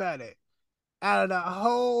everybody out of the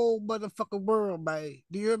whole motherfucking world, man?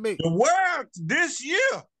 Do you hear me? The world this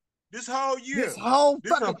year, this whole year, This whole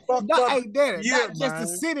This a fucking fucked not, up hey Daddy, year, not just the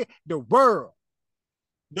man. city, the world.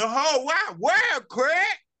 the whole wide world, Craig.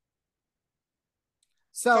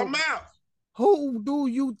 So Come out. who do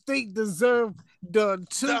you think deserve the The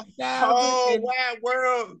whole 2000 wide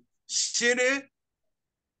world, shitty,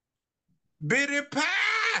 bitty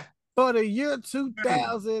pie. for the year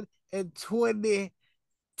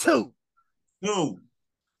 2022? Dude,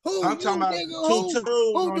 Who I'm talking about nigga, two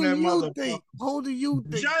who on do that you motherfucker. think? Who do you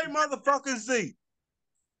think? J motherfucking Z.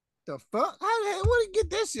 The fuck? How the hell? Where you get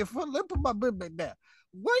that shit from? Let me put my book back down.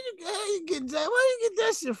 Where you get that? Where you get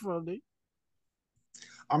that shit from, dude?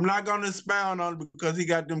 I'm not gonna expound on it because he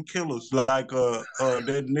got them killers, like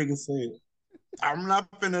that nigga said. I'm not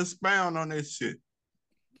finna expound on that shit.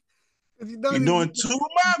 'Cause you know You these- doing too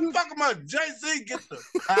motherfucking much. Jay-Z get the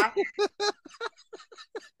pie.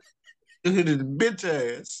 Hit his bitch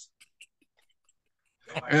ass.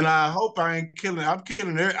 And I hope I ain't killing. I'm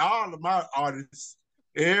killing all of my artists.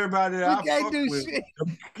 Everybody that I we can't fuck do with, shit.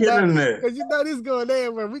 I'm killing that. Because you know this going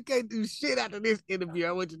there, bro. We can't do shit after this interview.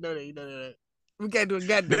 I want you to know that. You know that. We can't do a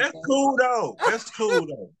goddamn That's thing. cool though. That's cool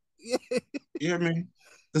though. Yeah. You hear me?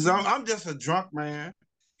 Because I'm just a drunk man.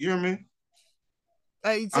 You hear me?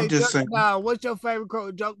 Hey, you I'm say, just saying. nah, what's your favorite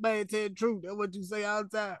quote? Joke man, tell the truth. That's what you say all the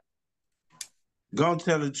time. Gonna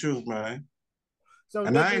tell the truth, man. So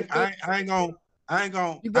And I nigga, ain't gonna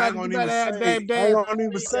you gotta even have say Dame I ain't Dash gonna even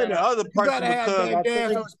on say speed the dial. other You person gotta have because Dame I Dash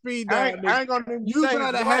think on speed I dial. ain't gonna even You say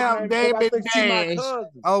gotta his wife have name because I David think she my Dash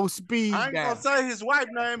cousin. on speed I ain't dial. gonna say his wife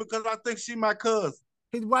name because I think she my cousin.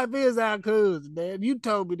 His wife is our cousin, man. You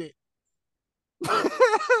told me that.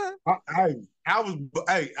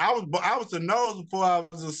 I was a nose before I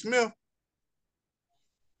was a Smith.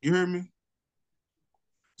 You hear me?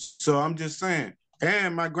 So I'm just saying.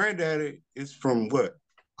 And my granddaddy is from what?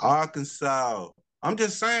 Arkansas. I'm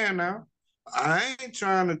just saying now. I ain't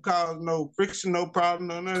trying to cause no friction, no problem,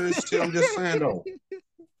 no none of this shit. I'm just saying though.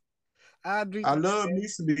 I drink. I love me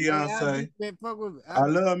some Beyonce. Fuck with me. I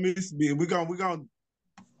love me some Beyonce. We gonna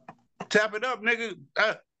tap it up, nigga.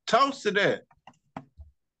 Toast to that.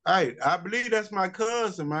 Hey, I believe that's my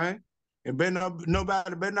cousin, man. And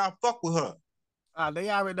nobody better not fuck with her. They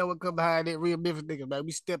already know what come behind that real Memphis nigga, man.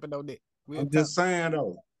 We stepping on that. I'm just saying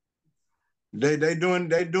though. They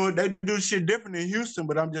do shit different in Houston,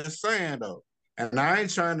 but I'm just saying though. And I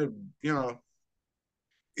ain't trying to,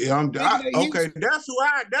 okay, that's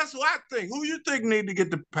who I think. Who you think need to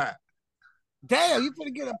get the pie? Damn, you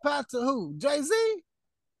finna get a pie to who? Jay-Z?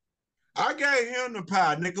 I gave him the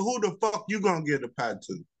pie, nigga. Who the fuck you gonna get the pie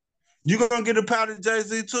to? You gonna get a pie to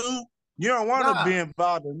Jay-Z too? You don't want to be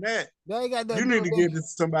involved in that. They ain't got You nothing to need do to with give that. it to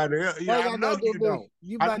somebody else. They Yeah, ain't I got know nothing to do you with that. don't.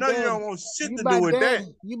 You I my know you daddy. don't want shit You to my do with that.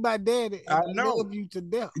 daddy. You my daddy. I And I know. love you to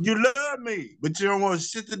death. You love me, but you don't want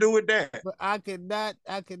shit to do with that. But I could not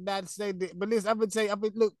say that. But listen, I'm gonna tell you,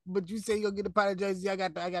 look, but you say you're gonna get a pie to Jay-Z. I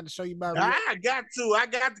got to show you my reaction. I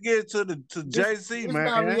got to get it to Jay-Z,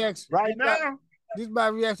 man. My reaction. Right now. This is my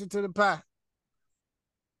reaction to the pie.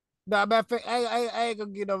 No, matter of fact, I ain't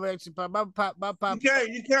gonna get no reaction pie. My pie.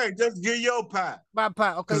 You can't just get your pie. My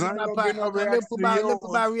pie. Okay, I ain't my gonna pie. get no Okay, reaction let's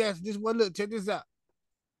put my reaction. This one, look, check this out.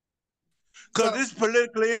 Because it's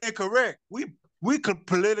politically incorrect. We could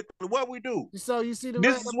politically what we do. So you see the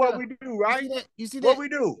this is what we do, right? You see that? What we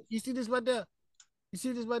do? You see this right there? You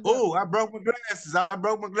see this right there? Oh, I broke my glasses.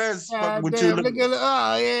 Fucking with damn, you. Look at it.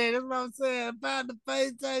 Oh yeah, that's what I'm saying. Pound the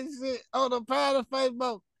face type shit. Oh, the pound the face,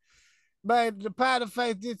 bro. But the pound the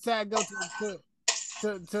face this time go to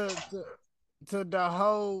the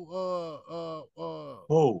whole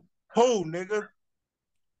Who, nigga?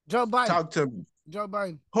 Joe Biden. Talk to me. Joe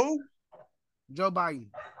Biden. Who? Joe Biden.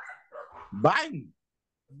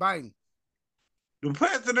 Biden. The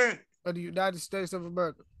president of the United States of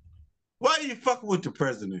America. Why are you fucking with the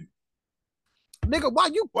president? Nigga, why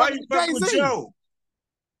you fucking with Jay-Z? Joe?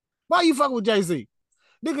 Why you fucking with Jay-Z?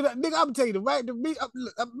 Nigga, I'm gonna tell you matter of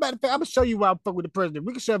fact, I'm gonna show you why I'm fucking with the president.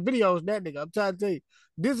 We can share videos of that, nigga. I'm trying to tell you.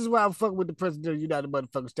 This is why I'm fucking with the president of the United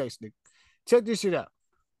motherfucking States, nigga. Check this shit out.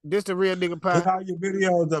 This the real nigga pie. Put all your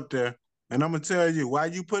videos up there. And I'm gonna tell you why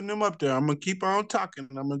you putting them up there. I'm gonna keep on talking.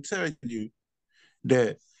 And I'm gonna tell you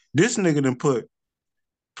that this nigga done put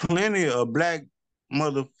plenty of black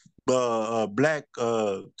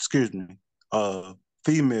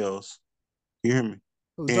females. You hear me?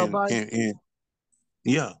 Joe Biden?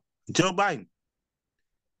 Yeah, Joe Biden.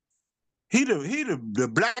 He the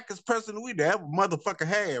blackest person we ever motherfucker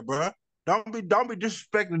had, bruh. Don't be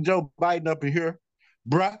disrespecting Joe Biden up in here,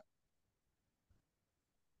 bruh.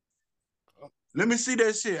 Let me see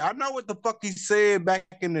that shit. I know what the fuck he said back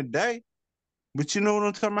in the day, but you know what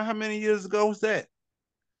I'm talking about? How many years ago was that?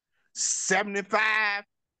 75.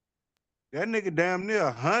 That nigga damn near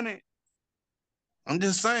 100. I'm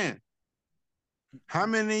just saying. How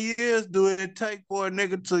many years do it take for a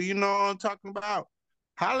nigga to, you know what I'm talking about?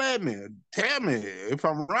 Holla at me. Tell me if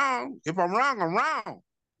I'm wrong. If I'm wrong, I'm wrong.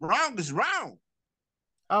 Wrong is wrong.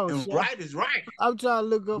 Oh, and shit. Right is right. I'm trying to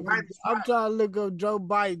look up. Right I'm trying to look up Joe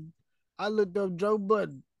Biden. I looked up Joe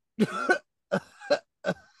Budden. I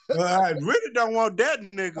really don't want that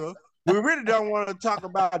nigga. We really don't want to talk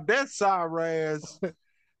about that sorry ass,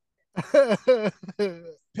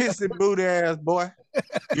 pissy boot ass boy.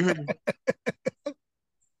 You hear me?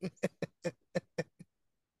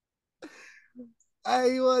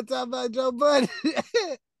 Hey, you want to talk about Joe Budden?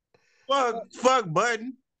 fuck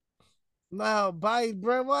Budden. No, Biden,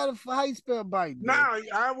 bro. How you spell Biden? No,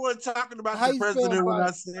 I wasn't talking about the president when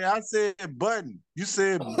I said Budden. You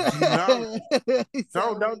said no.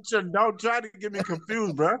 Don't try to get me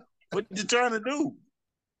confused, bro. What you trying to do?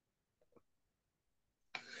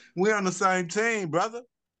 We on the same team, brother.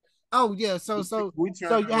 Oh yeah, so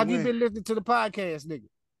have you been listening to the podcast, nigga?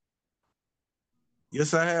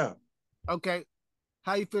 Yes, I have. Okay,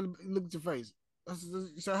 how you feel? Look at your face.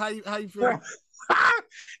 So how you feel?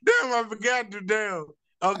 Damn, I forgot to damn.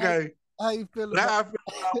 Okay. How you feel? How I feel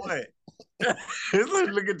about what?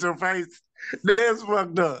 Look at your face. That's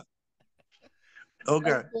fucked up. Okay.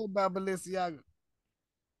 How you feel about Balenciaga?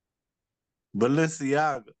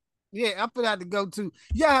 Balenciaga. Yeah, I'm finna have to go too.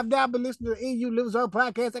 Y'all have not been listening to EU Lives Up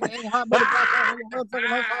podcast. I ain't hot butter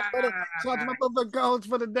podcast. Shout out to my motherfucking co-host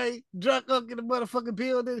for the day. Drunk Unk in the motherfucking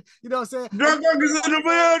building. You know what I'm saying? Drunk Unk is in the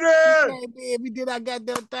building. Hey, we did our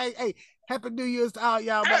goddamn thing. Hey, happy New Year's to all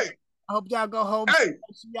y'all. Hey. I hope y'all go home. Hey.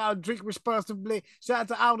 Y'all drink responsibly. Shout out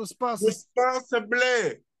to all the sponsors.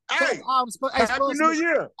 Responsibly. Hey, Happy New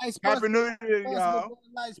Year. Hey, Happy New Year, y'all.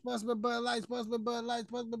 Sponsor Bud Light. You know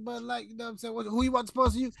what I'm saying? Who you want to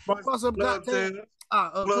sponsor you? Sponsor Club Tail.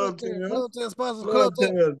 Club Tail sponsors. Club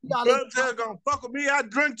Tail gonna fuck with me. I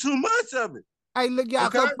drink too much of it. Hey, look, y'all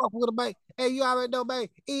come fuck with him, man. Hey, you already know, man.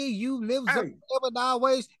 EU lives up forever and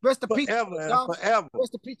always. Rest in peace. Forever.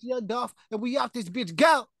 Rest in peace to your Dolph. And we out this bitch.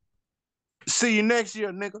 Go. See you next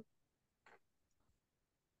year, nigga.